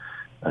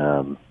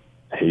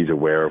 He's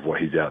aware of what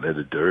he's out there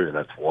to do, and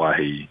that's why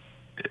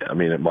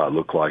it might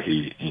look like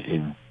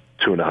in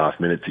 2.5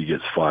 minutes he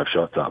gets 5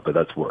 shots up, but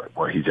that's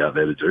what he's out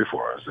there to do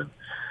for us. And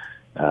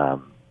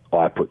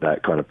I put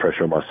that kind of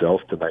pressure on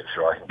myself to make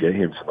sure I can get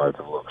him some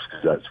open looks,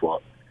 because that's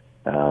what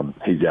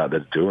he's out there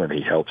to do, and he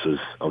helps us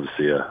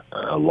obviously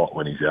a lot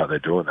when he's out there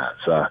doing that.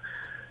 So,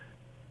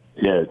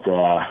 yeah,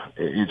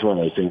 it's one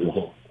of those things. I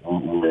think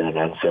we're an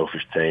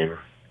unselfish team,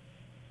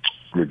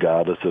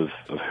 regardless of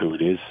who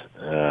it is.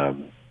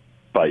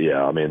 But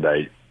yeah, I mean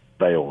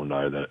they all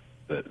know that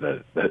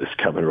it's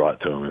coming right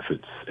to them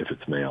if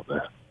it's me up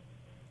there.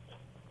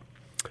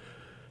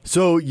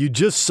 So you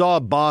just saw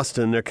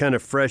Boston. They're kind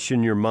of fresh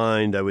in your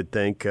mind, I would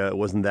think. It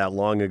wasn't that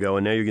long ago,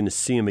 and now you're going to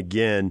see them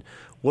again.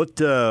 What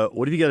have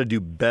you got to do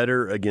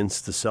better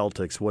against the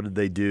Celtics? What did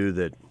they do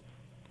that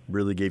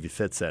really gave you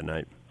fits that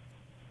night?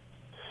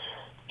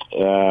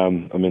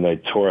 They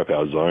tore up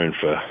our zone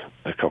for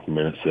a couple of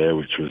minutes there,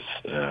 which was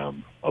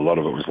a lot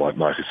of it was like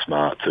Marcus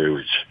Smart too,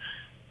 which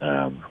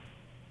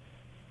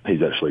he's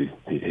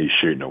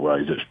shooting it well.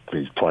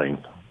 He's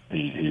playing.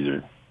 He's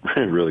a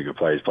really good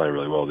player. He's playing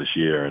really well this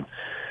year, and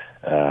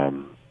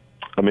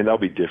they'll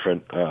be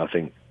different. I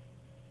think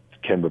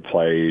Kemba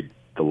played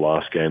the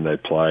last game they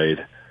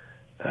played.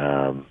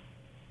 Jaylen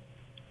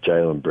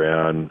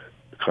Brown,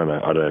 I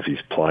don't know if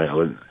he's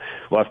playing.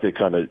 We'll have to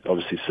kind of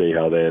obviously see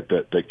how they're,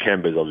 but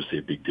Kemba's obviously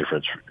a big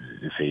difference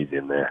if he's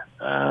in there.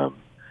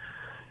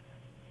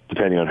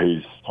 Depending on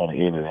who's kind of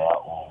in and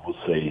out, we'll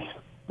see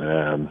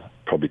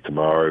probably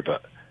tomorrow.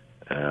 But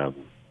I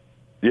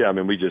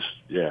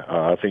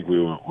think we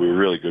were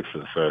really good for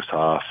the first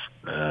half.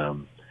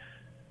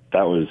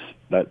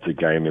 That's a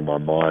game in my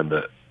mind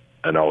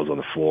and I was on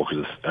the floor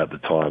at the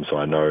time, so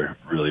I know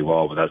really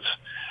well. But that's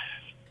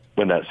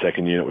when that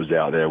second unit was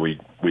out there. We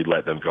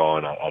let them go,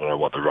 and I don't know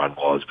what the run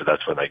was, but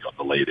that's when they got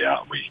the lead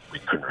out, and we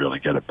couldn't really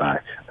get it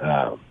back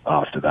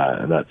after that.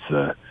 And that's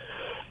the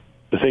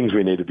things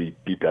we need to be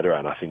better at.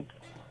 And I think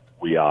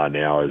we are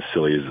now, as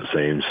silly as it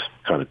seems,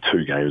 kind of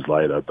 2 games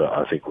later. But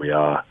I think we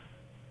are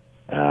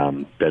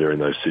better in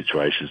those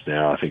situations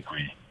now. I think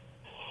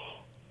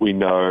we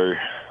know.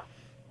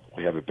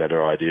 We have a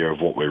better idea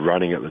of what we're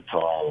running at the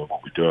time,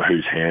 what we're doing,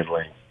 who's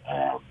handling,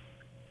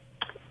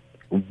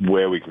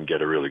 where we can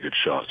get a really good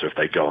shot. So if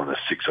they go on a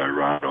 6-0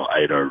 run or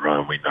 8-0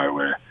 run, we know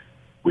where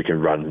we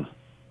can run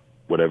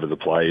whatever the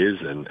play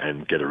is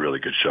and get a really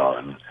good shot.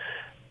 And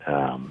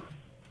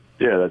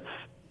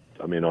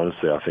I mean,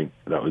 honestly, I think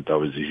that was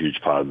a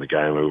huge part of the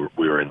game.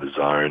 We were in the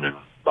zone, and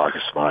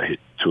Marcus Smart hit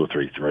 2 or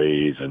 3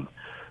 threes and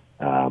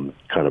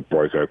kind of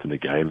broke open the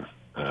game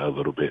a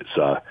little bit.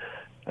 So,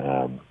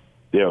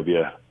 it'll be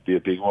a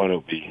big one.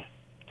 It'll be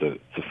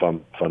it's a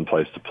fun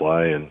place to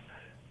play, and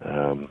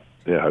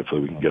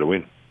hopefully we can get a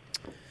win.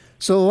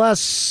 So the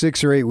last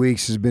 6 or 8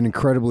 weeks has been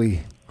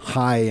incredibly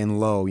high and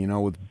low,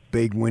 with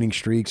big winning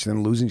streaks and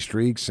then losing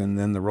streaks and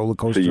then the roller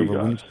coaster of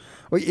winning.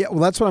 Well,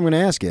 that's what I'm going to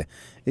ask you.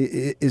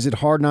 Is it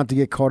hard not to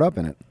get caught up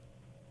in it?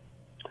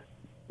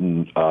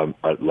 I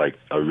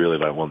really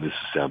don't want this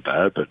to sound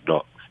bad, but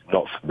not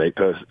for me.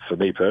 For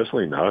me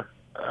personally, no.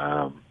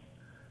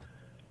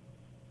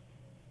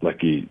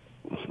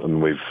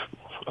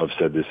 I've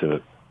said this,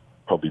 and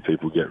probably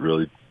people get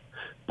really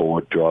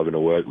bored driving to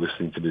work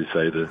listening to me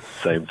say the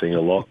same thing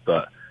a lot,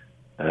 but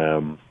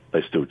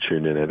they still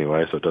tune in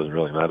anyway, so it doesn't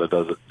really matter,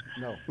 does it?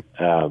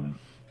 No.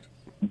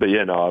 But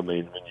yeah, no, I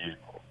mean,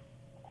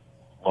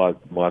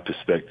 my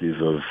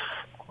perspective of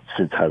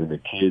since having the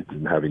kids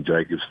and having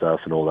Jacob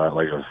stuff and all that,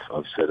 like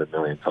I've said a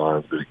million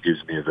times, but it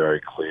gives me a very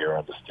clear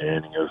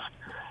understanding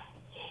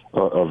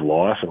of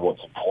life and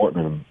what's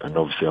important. And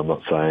obviously I'm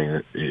not saying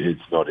that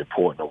it's not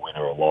important a win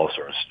or a loss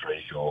or a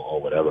streak or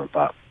whatever,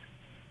 but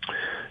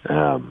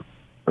I'm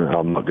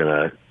not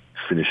going to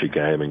finish a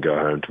game and go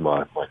home to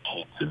my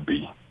kids and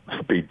be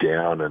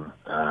down. And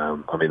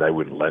I mean, they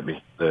wouldn't let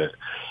me. They're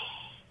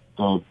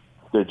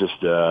just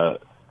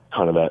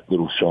kind of that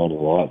little shining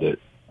light that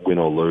win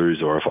or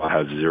lose, or if I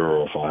have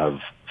 0 or if I have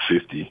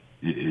 50,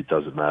 it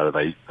doesn't matter.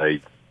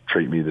 They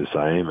treat me the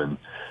same, and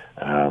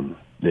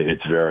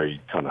it's very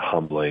kind of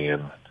humbling,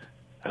 and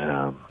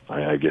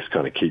I guess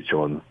kind of keeps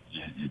you on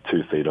your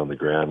 2 feet on the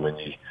ground when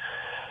you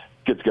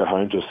get to go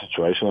home to a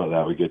situation like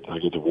that. I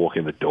get to walk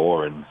in the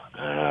door,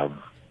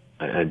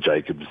 and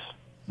Jacob's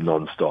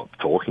non-stop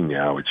talking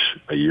now, which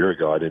a year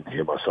ago I didn't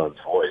hear my son's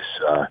voice.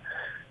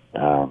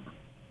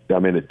 I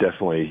mean, it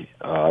definitely.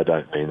 I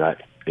don't mean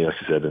that, like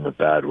I said, in a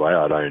bad way.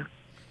 I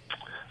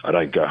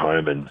don't go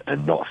home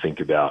and not think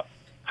about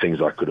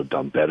things I could have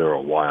done better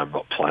or why I'm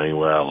not playing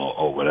well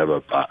or whatever.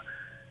 But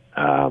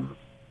I'm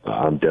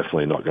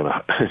definitely not going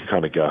to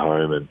kind of go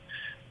home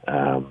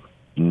and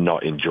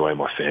not enjoy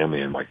my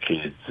family and my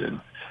kids. And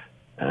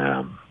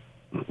I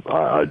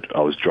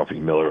was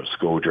dropping Miller at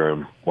school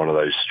during one of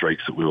those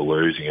streaks that we were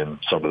losing, and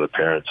some of the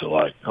parents are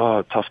like,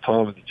 "Oh, tough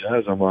time with the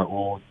Jazz." I'm like,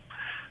 well,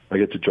 I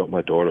get to drop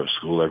my daughter at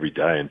school every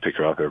day and pick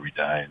her up every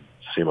day and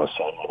see my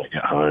son when I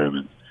get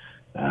home.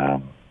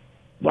 And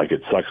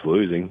it sucks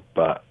losing,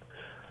 but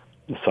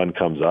the sun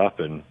comes up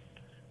and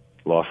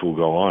life will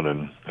go on,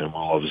 and we'll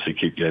obviously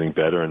keep getting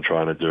better and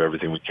trying to do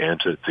everything we can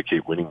to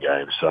keep winning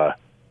games. So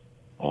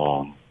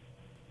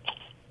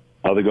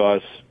other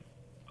guys,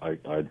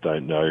 I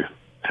don't know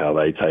how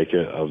they take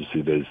it.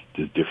 Obviously there's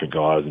different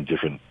guys and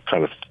different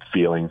kind of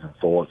feelings and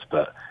thoughts,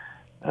 but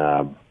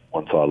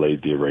once I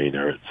leave the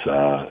arena,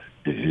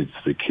 it's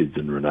the kids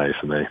and Renee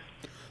for me.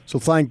 So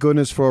thank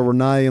goodness for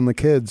Renee and the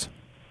kids.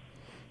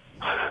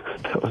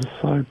 That was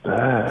so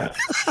bad.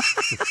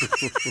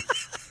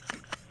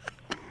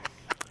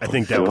 I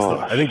think that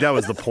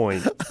was the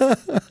point. I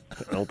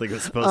don't think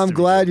it's supposed to. I'm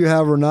glad you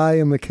have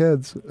Renee and the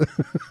kids.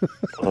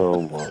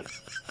 Oh my!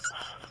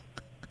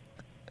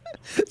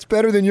 It's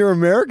better than your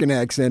American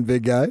accent,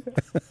 big guy.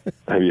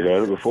 Have you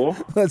heard it before?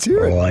 Let's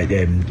hear it. All right,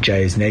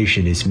 Jazz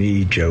Nation, it's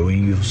me, Joe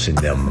Ingles, and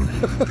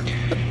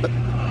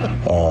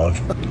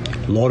a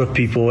lot of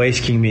people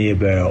asking me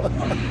about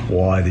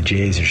why the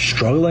Jazz are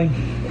struggling,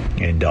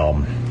 and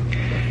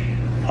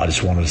I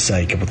just wanted to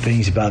say a couple of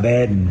things about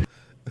that. And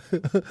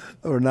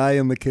Renee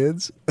and the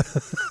kids.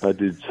 I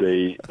did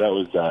see that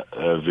was that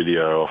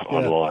video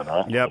online,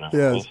 right? Yep.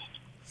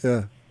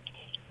 Yeah.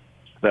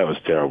 That was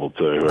terrible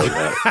too.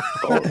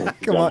 That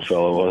Come on,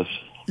 fella was.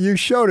 You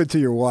showed it to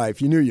your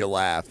wife. You knew you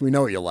laughed. We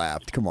know you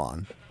laughed. Come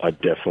on. I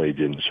definitely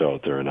didn't show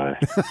it to Renee.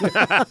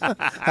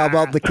 How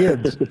about the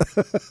kids?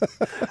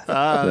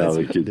 No,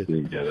 the kids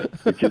didn't get it.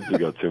 The kids have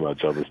got too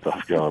much other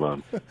stuff going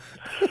on.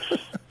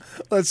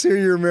 Let's hear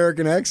your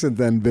American accent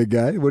then, big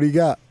guy. What do you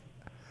got?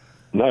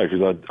 No,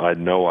 because I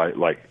know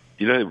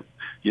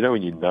you know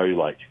when you know,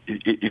 like,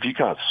 if you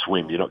can't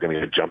swim, you're not going to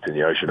go jump in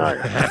the ocean, are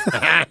you?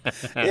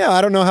 Yeah,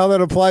 I don't know how that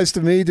applies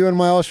to me doing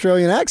my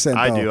Australian accent,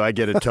 though. I do. I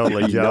get it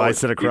totally, Joe. I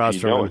sit across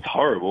from him. It's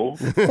horrible.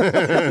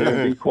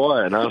 Be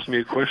quiet and ask me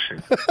a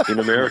question in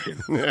American.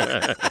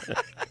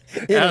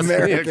 Ask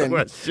me a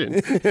question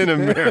in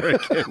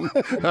American.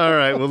 All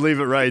right, we'll leave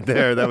it right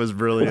there. That was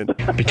brilliant.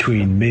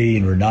 Between me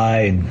and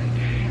Renee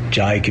and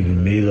Jacob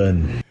and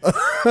Milan.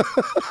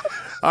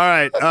 All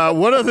right,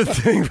 one other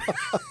thing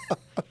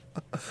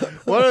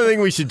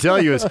we should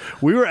tell you is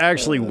we were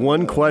actually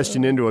one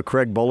question into a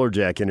Craig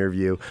Bolerjack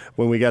interview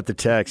when we got the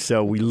text.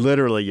 So we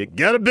literally, you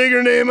got a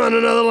bigger name on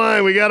another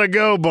line. We got to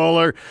go,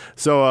 Bowler.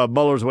 So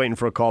Bowler's waiting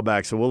for a call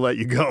back. So we'll let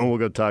you go and we'll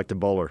go talk to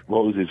Bowler.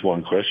 What was his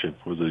one question?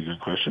 Was it a good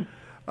question?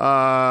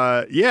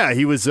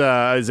 He was.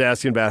 I was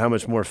asking about how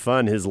much more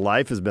fun his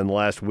life has been the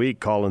last week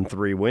calling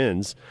 3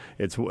 wins.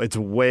 It's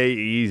way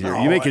easier.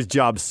 You make his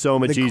job so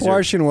much easier. The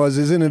question was,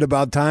 isn't it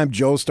about time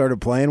Joe started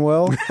playing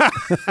well?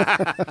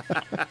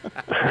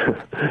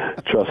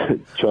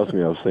 Trust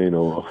me, I've seen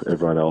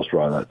everyone else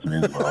try that to me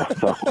as well.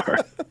 Don't worry.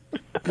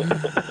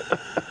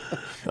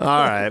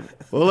 All right.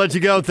 We'll let you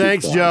go.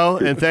 Thanks, Joe,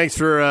 and thanks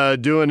for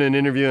doing an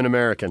interview in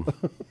American.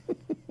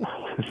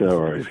 No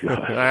worries,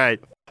 guys.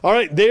 All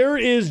right, there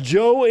is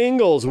Joe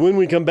Ingles. When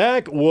we come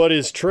back, what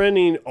is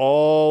trending?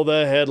 All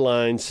the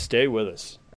headlines. Stay with us.